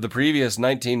for the previous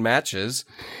 19 matches.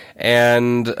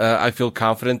 And I feel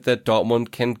confident that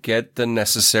Dortmund can get the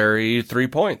necessary 3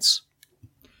 points.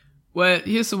 Well,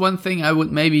 here's the one thing I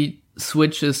would maybe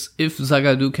switch is if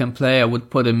Zagadou can play, I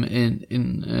would put him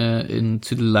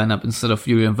into the lineup instead of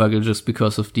Julian Weigl, just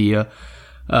because of the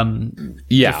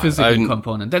physical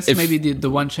component. That's maybe the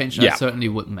one change I certainly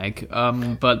would make.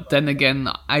 But then again,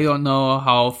 I don't know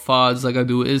how far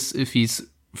Zagadou is, if he's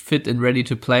fit and ready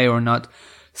to play or not.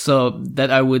 So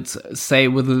that I would say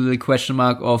with a little question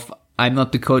mark of, I'm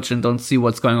not the coach and don't see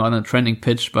what's going on a training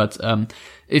pitch, but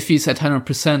if he's at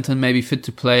 100% and maybe fit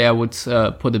to play, I would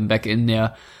put him back in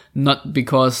there. Not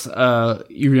because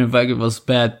Julian Weigl was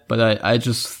bad, but I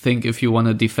just think if you want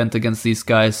to defend against these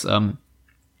guys,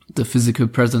 the physical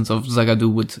presence of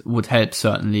Zagadou would help,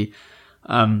 certainly.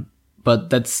 But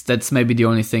that's maybe the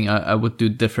only thing I would do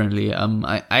differently.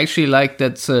 I actually like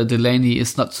that Delaney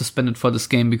is not suspended for this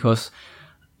game, because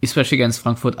especially against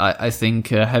Frankfurt, I think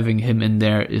having him in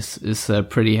there is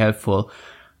pretty helpful.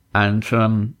 And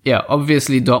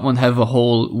obviously Dortmund have a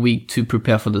whole week to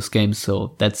prepare for this game,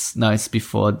 so that's nice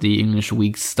before the English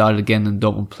weeks start again and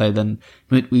Dortmund play then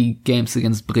midweek games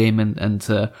against Bremen and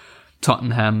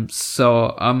Tottenham.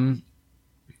 So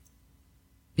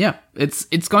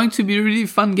it's going to be a really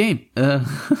fun game.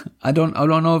 I don't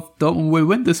know if Dortmund will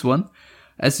win this one.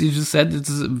 As you just said, it's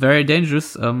very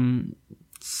dangerous.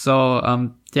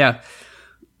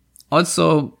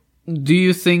 Also, do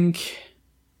you think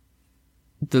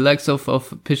the likes of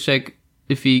Piszczek,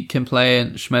 if he can play,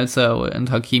 and Schmelzer and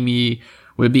Hakimi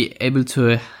will be able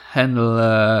to handle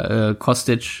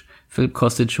Philip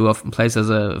Kostic, who often plays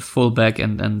as a fullback,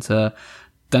 and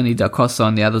Dani da Costa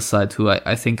on the other side, who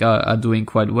I think are doing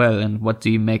quite well? And what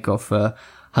do you make of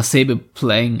Hasebe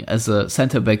playing as a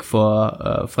centre back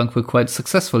for Frankfurt quite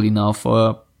successfully now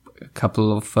for a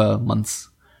couple of months,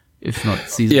 if not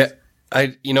seasons? Yeah.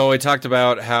 I talked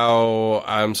about how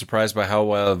I'm surprised by how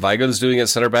well Weigl is doing at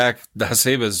center back.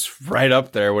 Hasebe is right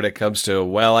up there when it comes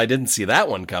to, I didn't see that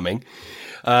one coming.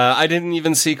 I didn't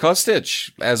even see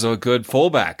Kostic as a good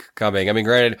fullback coming. I mean,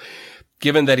 granted,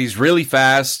 given that he's really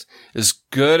fast, is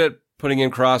good at putting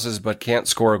in crosses, but can't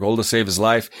score a goal to save his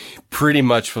life, pretty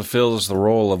much fulfills the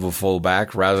role of a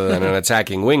fullback rather than an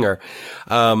attacking winger.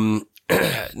 No,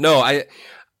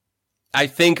 I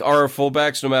think our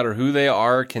fullbacks, no matter who they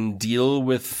are, can deal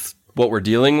with what we're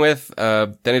dealing with.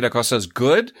 Danny da Costa is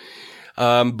good,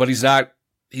 but he's not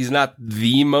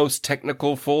the most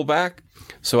technical fullback.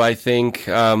 So I think,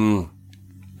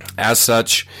 as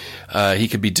such, he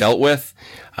could be dealt with.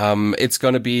 It's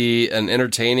going to be an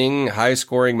entertaining,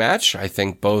 high-scoring match. I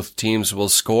think both teams will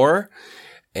score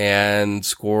and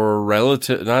score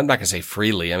I'm not going to say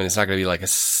freely. I mean, it's not going to be like a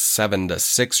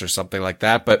 7-6 or something like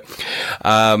that. But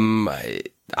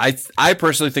I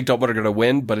personally think Dortmund are going to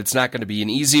win, but it's not going to be an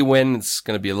easy win. It's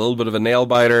going to be a little bit of a nail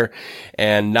biter,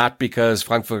 and not because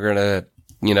Frankfurt are going to,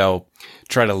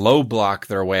 try to low block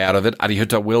their way out of it. Adi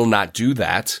Hütter will not do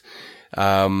that.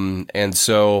 And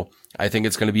so I think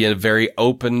it's going to be a very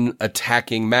open,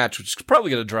 attacking match, which is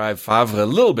probably going to drive Favre a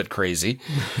little bit crazy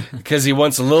because he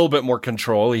wants a little bit more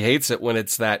control. He hates it when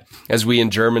it's that, as we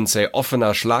in German say,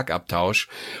 offener Schlagabtausch,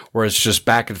 where it's just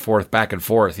back and forth, back and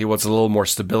forth. He wants a little more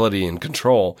stability and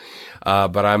control.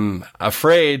 But I'm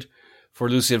afraid for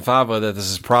Lucien Favre that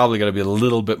this is probably going to be a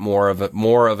little bit more of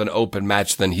an open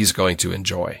match than he's going to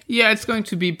enjoy. Yeah, it's going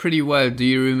to be pretty wild. Do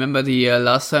you remember the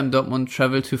last time Dortmund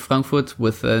traveled to Frankfurt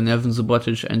with Neven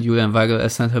Subotic and Julian Weigl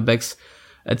as center backs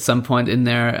at some point in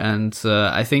there? And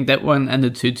I think that one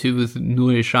ended 2-2 with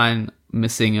Nuri Sahin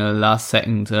missing a last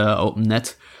second open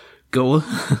net goal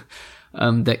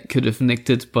that could have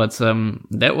nicked it. But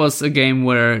that was a game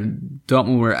where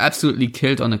Dortmund were absolutely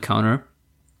killed on a counter.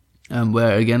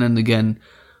 Where again and again,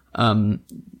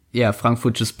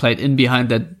 Frankfurt just played in behind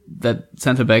that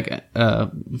center back,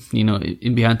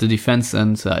 in behind the defense.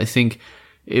 And I think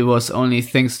it was only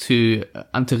thanks to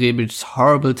Ante Rebic's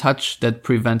horrible touch that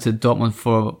prevented Dortmund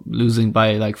for losing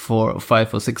by like 4 or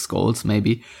 5 or 6 goals,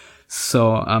 maybe.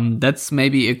 So, that's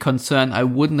maybe a concern I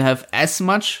wouldn't have as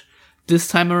much this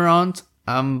time around.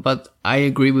 But I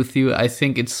agree with you. I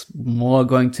think it's more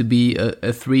going to be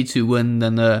a 3-2 win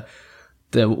than the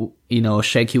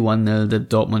shaky 1-0 that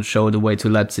Dortmund showed away to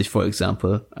Leipzig, for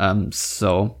example.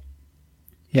 So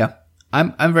yeah,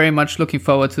 I'm very much looking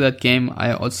forward to that game.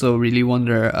 I also really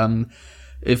wonder,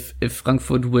 if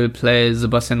Frankfurt will play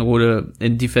Sebastian Rode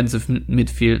in defensive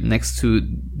midfield next to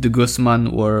De Guzman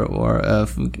or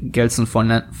Gelson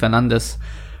Fernandes.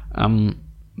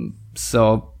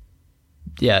 So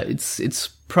yeah, it's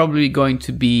probably going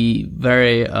to be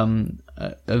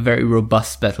a very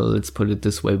robust battle, let's put it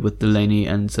this way, with Delaney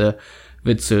and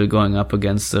Witsel going up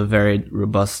against a very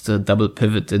robust double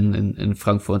pivot in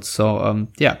Frankfurt. So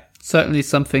certainly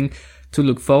something to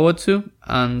look forward to.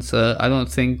 And I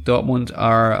don't think Dortmund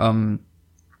are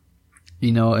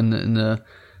in a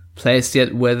place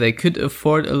yet where they could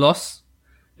afford a loss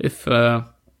if should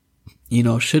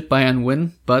Bayern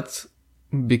win, but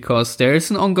because there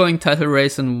is an ongoing title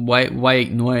race, and why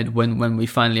ignore it when we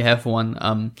finally have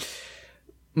one?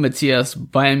 Matthias,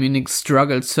 Bayern Munich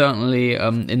struggled certainly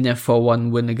in their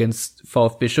 4-1 win against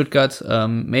VfB Stuttgart.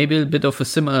 Maybe a bit of a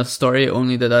similar story,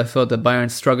 only that I thought that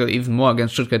Bayern struggled even more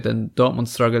against Stuttgart than Dortmund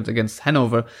struggled against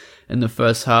Hanover in the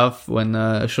first half, when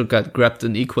Stuttgart grabbed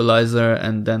an equalizer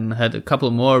and then had a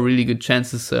couple more really good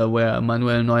chances where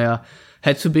Manuel Neuer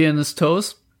had to be on his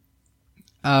toes.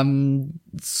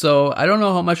 So I don't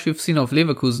know how much you've seen of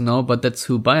Leverkusen now, but that's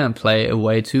who Bayern play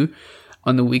away to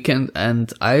on the weekend,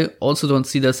 and I also don't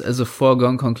see this as a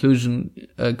foregone conclusion,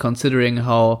 considering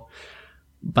how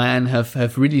Bayern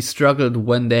have really struggled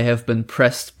when they have been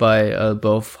pressed by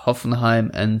both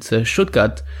Hoffenheim and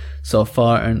Stuttgart so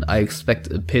far, and I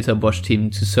expect a Peter Bosz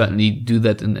team to certainly do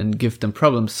that and give them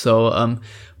problems. So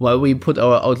while we put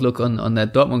our outlook on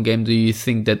that Dortmund game, do you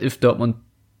think that if Dortmund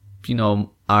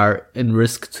are in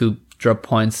risk to drop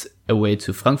points away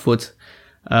to Frankfurt,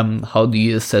 how do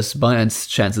you assess Bayern's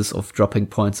chances of dropping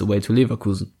points away to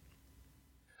Leverkusen?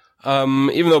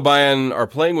 Even though Bayern are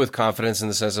playing with confidence in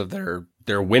the sense of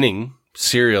they're winning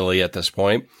serially at this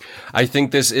point, I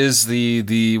think this is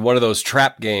the one of those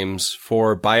trap games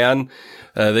for Bayern.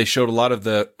 They showed a lot of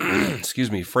the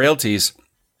frailties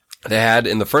they had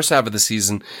in the first half of the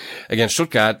season against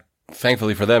Stuttgart.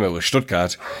 Thankfully for them, it was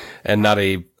Stuttgart and not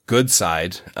a good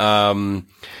side.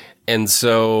 And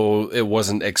so it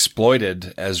wasn't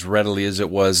exploited as readily as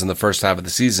it was in the first half of the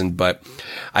season. But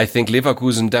I think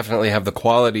Leverkusen definitely have the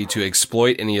quality to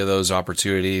exploit any of those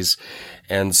opportunities.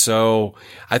 And so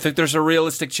I think there's a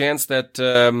realistic chance that,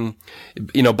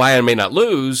 Bayern may not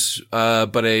lose,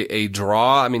 but a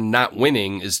draw, not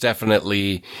winning is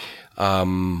definitely,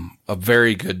 a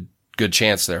very good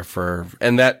chance there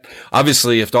and that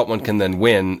obviously if Dortmund can then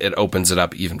win, it opens it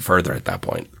up even further at that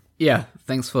point. Yeah,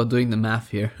 Thanks for doing the math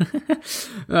here.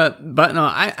 But no,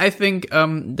 I think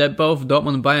that both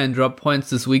Dortmund and Bayern drop points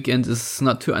this weekend is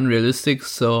not too unrealistic.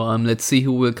 So let's see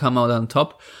who will come out on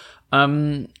top.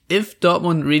 If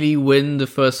Dortmund really win the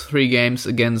first 3 games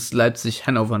against Leipzig,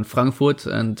 Hannover and Frankfurt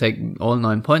and take all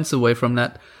 9 points away from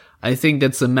that, I think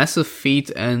that's a massive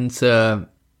feat and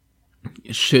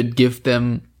should give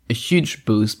them a huge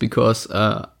boost because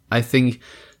I think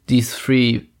these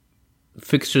 3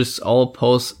 fixtures all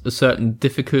pose a certain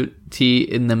difficulty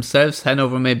in themselves.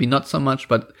 Hannover maybe not so much,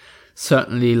 but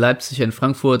certainly Leipzig and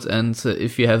Frankfurt. And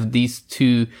if you have these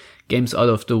 2 games out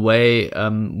of the way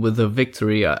with a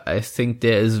victory, I think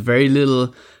there is very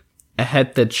little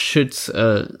ahead that should,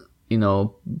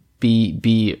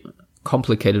 be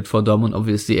complicated for Dortmund.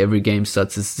 Obviously, every game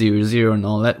starts at 0-0 and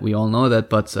all that. We all know that.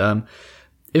 But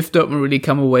if Dortmund really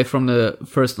come away from the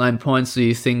first 9 points, do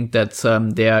you think that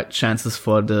their chances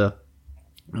for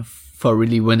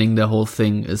really winning the whole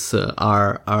thing is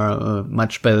are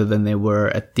much better than they were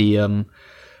at the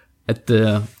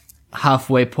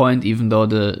halfway point, even though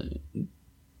the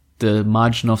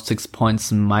margin of 6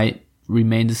 points might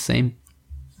remain the same?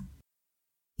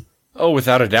 Oh,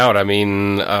 without a doubt. I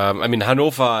mean,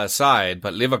 Hannover aside,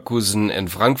 but Leipzig and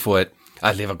Frankfurt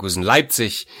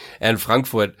and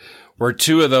Frankfurt were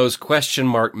 2 of those question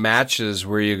mark matches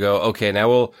where you go, okay,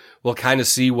 now we'll kind of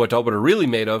see what Dortmund are really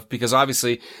made of, because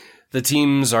obviously the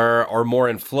teams are more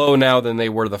in flow now than they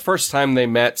were the first time they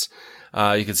met.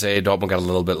 You could say Dortmund got a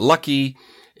little bit lucky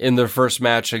in their first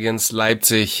match against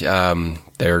Leipzig.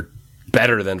 They're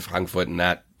better than Frankfurt in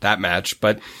that match,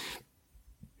 but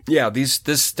yeah, these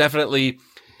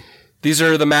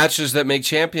are the matches that make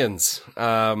champions.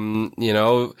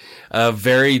 A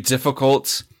very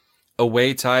difficult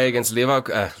away tie against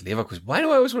Leverkusen. Why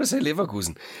do I always want to say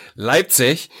Leverkusen?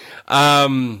 Leipzig.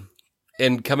 And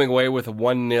coming away with a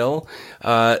 1-0,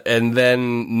 and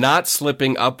then not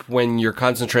slipping up when your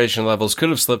concentration levels could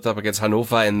have slipped up against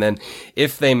Hannover. And then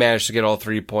if they manage to get all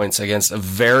 3 points against a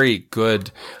very good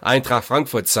Eintracht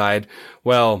Frankfurt side,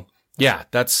 well, yeah,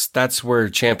 that's where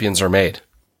champions are made.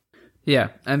 Yeah,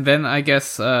 and then I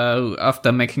guess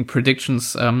after making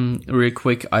predictions real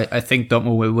quick, I think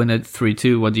Dortmund will win it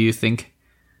 3-2. What do you think?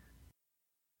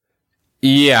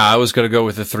 Yeah, I was going to go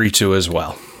with the 3-2 as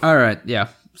well. All right, yeah.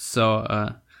 So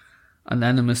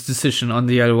unanimous decision on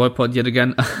the Wolpert yet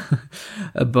again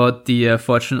about the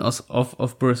fortune of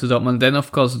Borussia Dortmund. Then,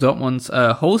 of course, Dortmund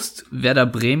host Werder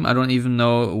Bremen. I don't even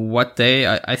know what day.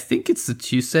 I think it's the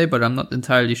Tuesday, but I'm not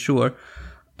entirely sure.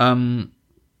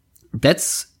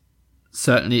 That's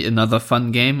certainly another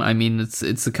fun game. I mean,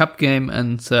 it's a cup game,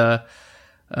 and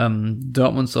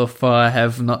Dortmund so far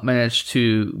have not managed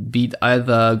to beat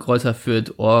either Greuther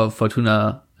Fürth or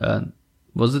Fortuna.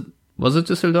 Was it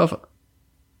Düsseldorf?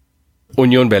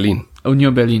 Union Berlin.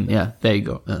 Union Berlin, yeah, there you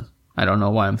go. I don't know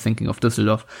why I'm thinking of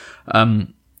Düsseldorf.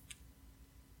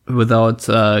 Without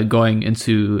going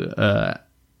into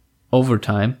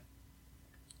overtime.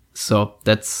 So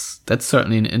that's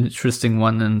certainly an interesting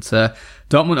one. And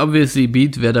Dortmund obviously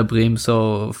beat Werder Bremen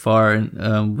so far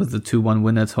with the 2-1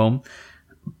 win at home.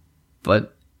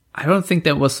 But I don't think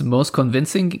that was the most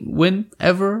convincing win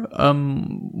ever.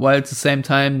 While at the same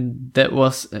time, that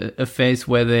was a phase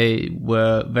where they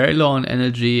were very low on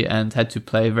energy and had to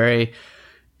play very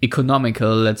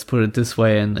economical, let's put it this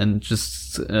way, and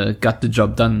just got the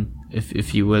job done,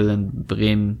 if you will. And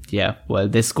Bremen, yeah, well,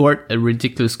 they scored a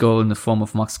ridiculous goal in the form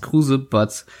of Max Kruse,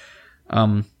 but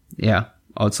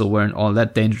also weren't all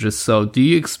that dangerous. So do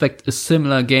you expect a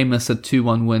similar game as a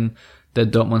 2-1 win that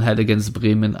Dortmund had against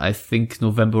Bremen, I think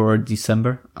November or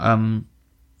December? Or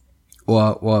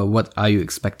what are you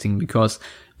expecting? Because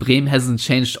Bremen hasn't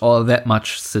changed all that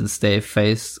much since they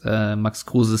faced Max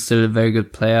Kruse is still a very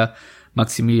good player.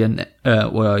 Maximilian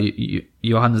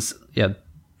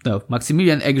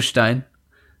Eggestein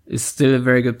is still a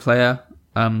very good player.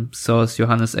 So is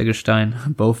Johannes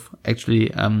Eggestein, both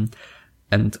actually. And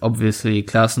obviously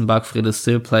Klaassen, Bargfried is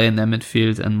still playing their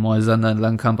midfield, and Moisander and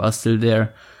Langkamp are still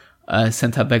there.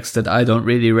 Center backs that I don't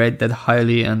really rate that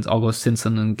highly, and August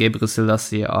Simpson and Gabriel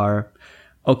Selassie are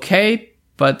okay,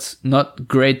 but not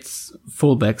great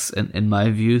fullbacks in my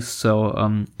view.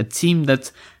 So a team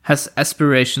that has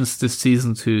aspirations this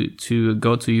season to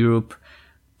go to Europe,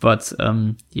 but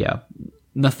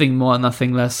nothing more,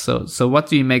 nothing less. So what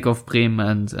do you make of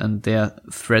Bremen and their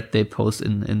threat they pose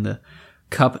in the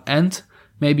cup? And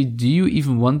maybe do you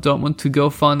even want Dortmund to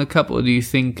go far in the cup, or do you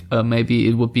think maybe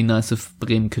it would be nice if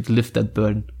Bremen could lift that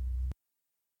burden?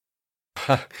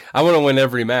 I want to win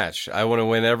every match. I want to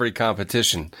win every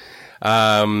competition.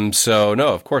 So no,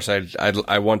 of course,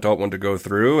 I want Dortmund to go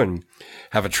through and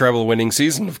have a treble winning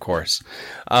season, of course.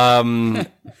 Yeah,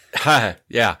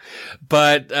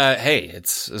 but, hey,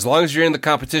 it's as long as you're in the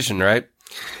competition, right?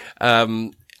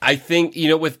 I think,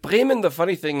 with Bremen, the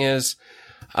funny thing is,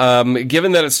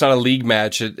 given that it's not a league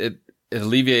match, it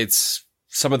alleviates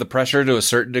some of the pressure to a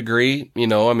certain degree.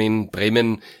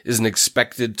 Bremen isn't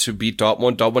expected to beat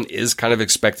Dortmund. Dortmund is kind of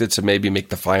expected to maybe make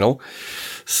the final.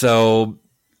 So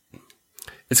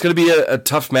it's going to be a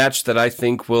tough match that I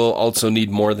think will also need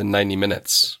more than 90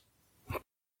 minutes.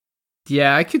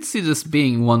 Yeah, I could see this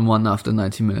being 1-1 after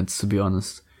 90 minutes, to be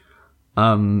honest.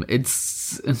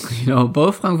 It's,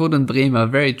 both Frankfurt and Bremen are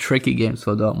very tricky games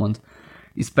for Dortmund,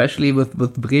 especially with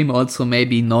Bremen also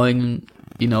maybe knowing,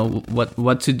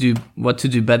 what to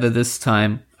do better this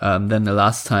time, than the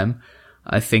last time.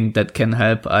 I think that can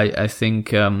help. I think,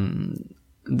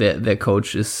 their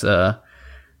coach is,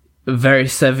 very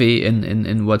savvy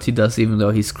in what he does, even though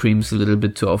he screams a little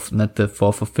bit too often at the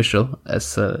fourth official,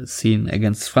 as seen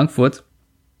against Frankfurt.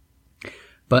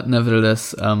 But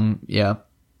nevertheless,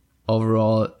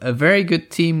 overall a very good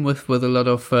team with a lot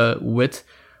of wit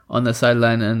on the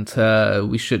sideline, and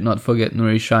we should not forget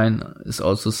Nuri Sahin is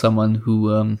also someone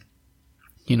who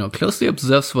closely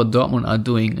observes what Dortmund are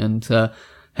doing, and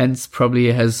hence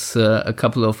probably has a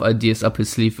couple of ideas up his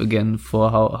sleeve again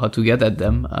for how to get at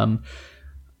them.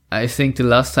 I think the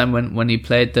last time when he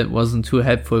played, that wasn't too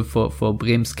helpful for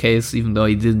Bremen's case, even though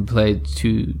he didn't play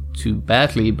too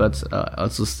badly, but I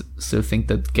also still think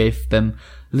that gave them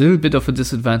a little bit of a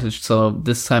disadvantage. So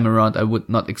this time around, I would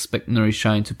not expect Nuri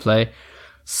Sahin to play.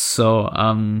 So,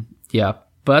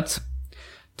 but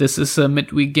this is a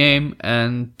midweek game,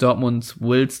 and Dortmund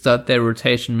will start their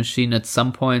rotation machine at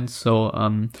some point.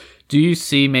 So, do you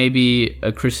see maybe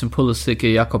a Christian Pulisic,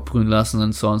 a Jakob Brun-Larsen,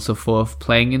 and so on and so forth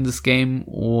playing in this game,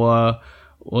 or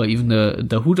even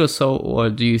the Hood or so? Or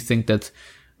do you think that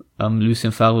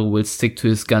Lucien Favre will stick to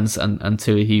his guns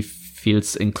until he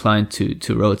feels inclined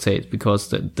to rotate? Because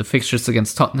the fixtures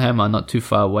against Tottenham are not too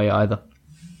far away either.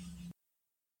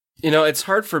 It's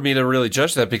hard for me to really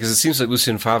judge that, because it seems like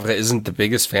Lucien Favre isn't the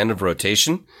biggest fan of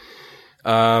rotation.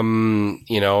 There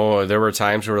were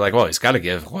times where we're like, well, he's got to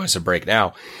give Reus a break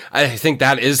now. I think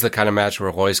that is the kind of match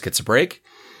where Reus gets a break.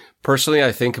 Personally,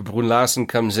 I think Brun-Larsen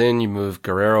comes in, you move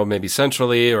Guerrero maybe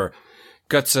centrally, or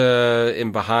Götze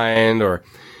in behind, or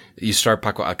you start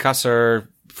Paco Alcácer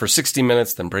for 60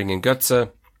 minutes, then bring in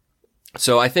Götze.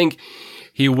 So I think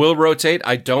he will rotate.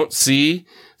 I don't see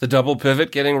the double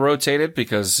pivot getting rotated,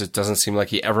 because it doesn't seem like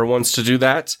he ever wants to do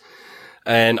that.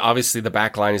 And obviously the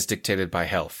back line is dictated by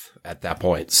health at that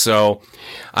point. So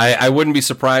I wouldn't be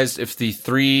surprised if the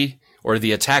 3 or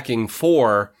the attacking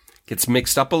 4 gets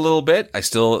mixed up a little bit. I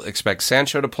still expect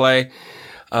Sancho to play.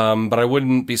 But I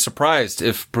wouldn't be surprised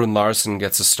if Brun-Larsen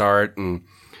gets a start, and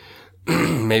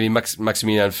maybe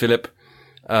Maximilian Philipp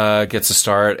gets a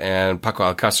start, and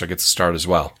Paco Alcácer gets a start as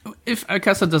well. If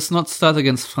Alcácer does not start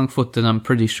against Frankfurt, then I'm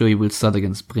pretty sure he will start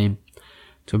against Bremen,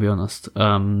 to be honest.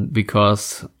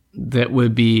 Because there will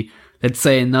be, let's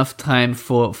say, enough time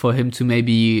for him to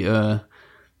maybe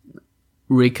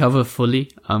recover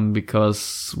fully,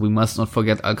 because we must not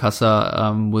forget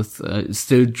Alcácer, with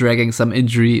still dragging some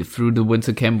injury through the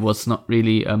winter camp, was not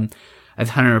really at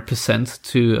 100%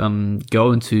 to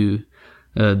go into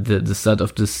the start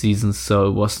of this season. So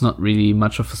it was not really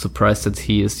much of a surprise that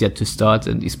he is yet to start,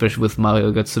 and especially with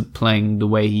Mario Götze playing the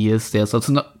way he is, there's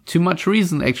also not too much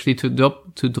reason actually to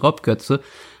drop Götze.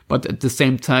 But at the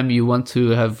same time, you want to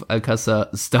have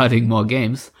Alcácer starting more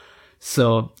games.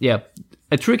 So yeah,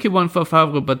 a tricky one for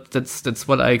Favre, but that's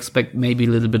what I expect. Maybe a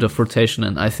little bit of rotation,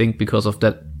 and I think because of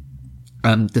that,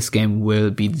 this game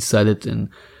will be decided in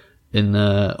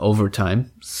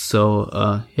overtime.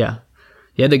 So yeah.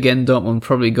 Yet again, Dortmund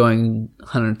probably going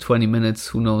 120 minutes.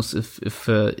 Who knows if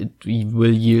it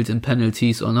will yield in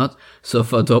penalties or not. So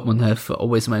far, Dortmund have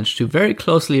always managed to very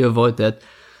closely avoid that.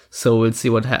 So we'll see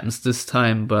what happens this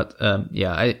time. But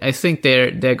I think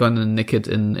they're gonna nick it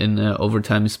in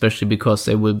overtime, especially because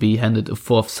they will be handed a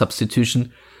 4th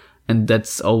substitution, and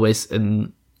that's always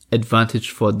an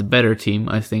advantage for the better team.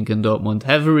 I think, and Dortmund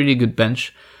have a really good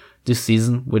bench this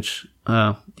season, which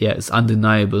is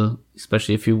undeniable.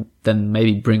 Especially if you then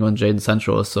maybe bring on Jadon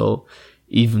Sancho or so,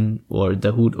 even, or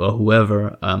Dahoud or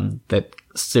whoever, that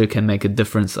still can make a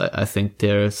difference. I think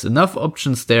there's enough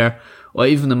options there, or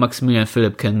even the Maximilian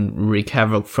Philipp can wreak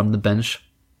havoc from the bench,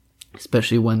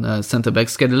 especially when center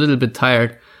backs get a little bit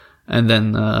tired, and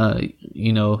then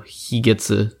he gets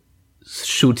a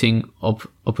shooting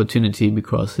opportunity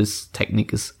because his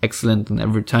technique is excellent, and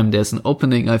every time there's an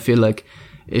opening, I feel like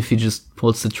if he just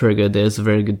pulls the trigger, there's a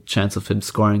very good chance of him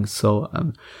scoring. So,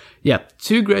 yeah,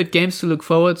 2 great games to look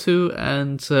forward to.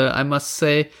 And I must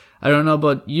say, I don't know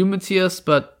about you, Matthias,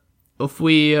 but if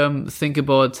we think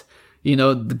about,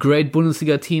 the great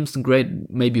Bundesliga teams and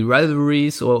great maybe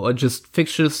rivalries or just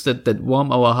fixtures that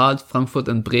warm our heart, Frankfurt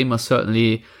and Bremen are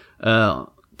certainly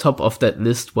top of that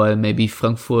list, while maybe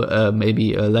Frankfurt,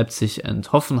 Leipzig and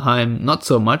Hoffenheim not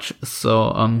so much.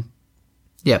 So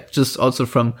yeah, just also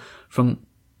from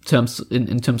terms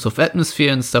in terms of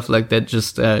atmosphere and stuff like that,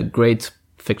 just great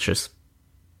fixtures.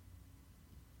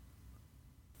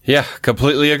 Yeah,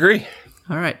 completely agree.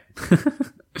 All right.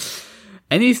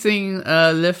 Anything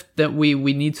left that we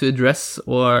need to address,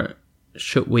 or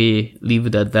should we leave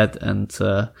it at that and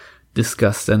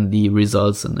discuss then the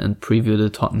results and preview the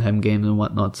Tottenham game and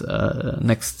whatnot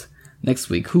next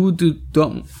week? Who do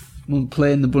Dortmund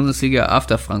play in the Bundesliga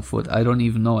after Frankfurt? I don't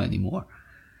even know anymore.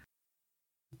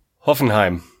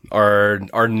 Hoffenheim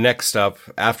are next up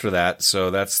after that,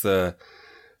 so that's the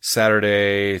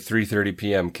Saturday 3:30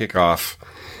 p.m. kickoff.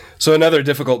 So another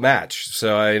difficult match.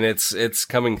 So it's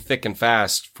coming thick and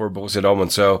fast for Borussia Dortmund.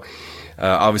 So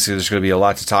obviously there's going to be a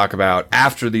lot to talk about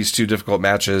after these 2 difficult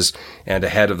matches and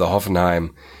ahead of the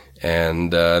Hoffenheim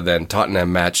and then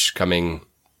Tottenham match coming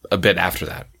a bit after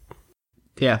that.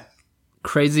 Yeah,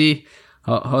 crazy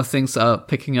how things are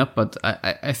picking up, but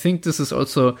I think this is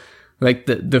also like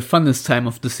the funnest time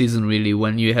of the season, really,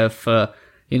 when you have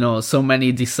so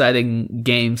many deciding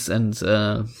games and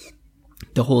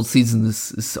the whole season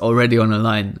is already on a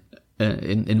line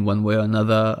in one way or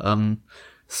another.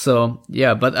 So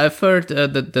yeah, but I've heard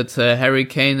that Harry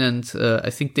Kane and I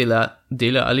think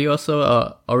Dele Alli also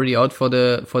are already out for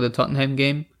the Tottenham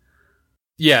game.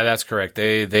 Yeah, that's correct.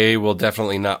 They will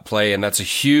definitely not play, and that's a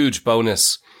huge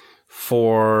bonus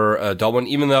for Dortmund.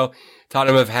 Even though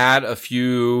Tottenham have had a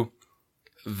few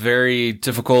very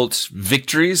difficult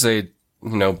victories, they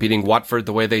beating Watford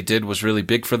the way they did was really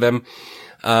big for them.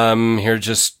 Here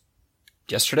just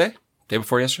yesterday, day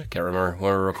before yesterday, can't remember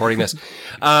when we're recording this.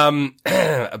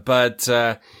 But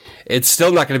it's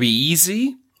still not going to be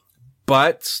easy,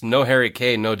 but no Harry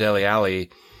Kane, no Dele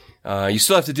Alli. You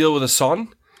still have to deal with a Son.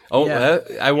 Oh, yeah.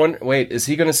 I wonder, wait, is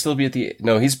he going to still be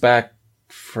no, he's back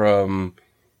from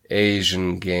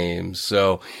Asian games.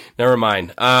 So never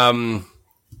mind. I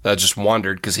just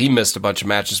wondered because he missed a bunch of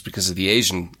matches because of the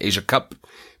Asia Cup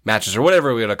matches or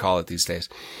whatever we want to call it these days.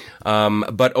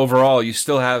 But overall, you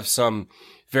still have some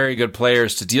very good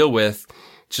players to deal with,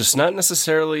 just not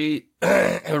necessarily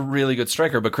a really good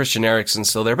striker, but Christian Eriksen's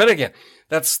still there. But again,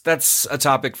 that's a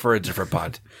topic for a different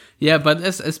pod. Yeah, but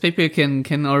as people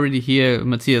can already hear,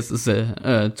 Matthias is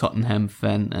a Tottenham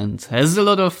fan and has a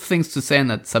lot of things to say on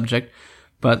that subject.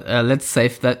 But let's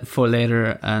save that for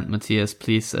later. And Matthias,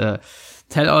 please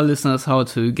tell our listeners how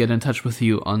to get in touch with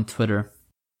you on Twitter.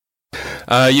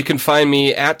 You can find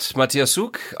me at Matthias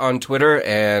Suk on Twitter,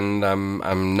 and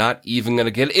I'm not even going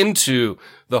to get into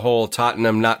the whole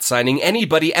Tottenham not signing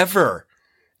anybody ever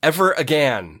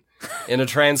again in a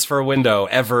transfer window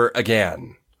ever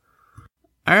again.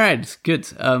 All right, good.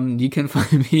 You can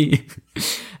find me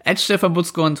at Stefan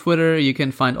Butzko on Twitter. You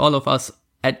can find all of us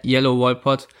at Yellow Wall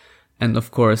Pod. And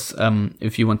of course,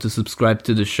 if you want to subscribe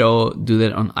to the show, do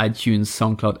that on iTunes,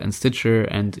 SoundCloud, and Stitcher.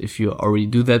 And if you already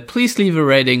do that, please leave a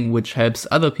rating, which helps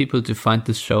other people to find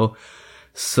this show.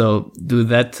 So do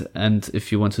that. And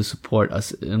if you want to support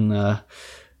us in a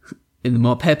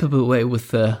more palpable way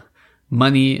with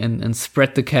money and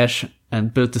spread the cash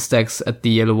and build the stacks at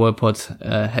the Yellow Wall Pod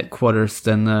headquarters,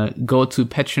 then go to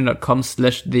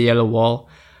patreon.com/theyellowwall.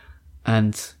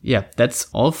 And yeah, that's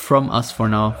all from us for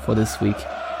now for this week.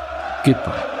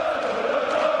 Goodbye.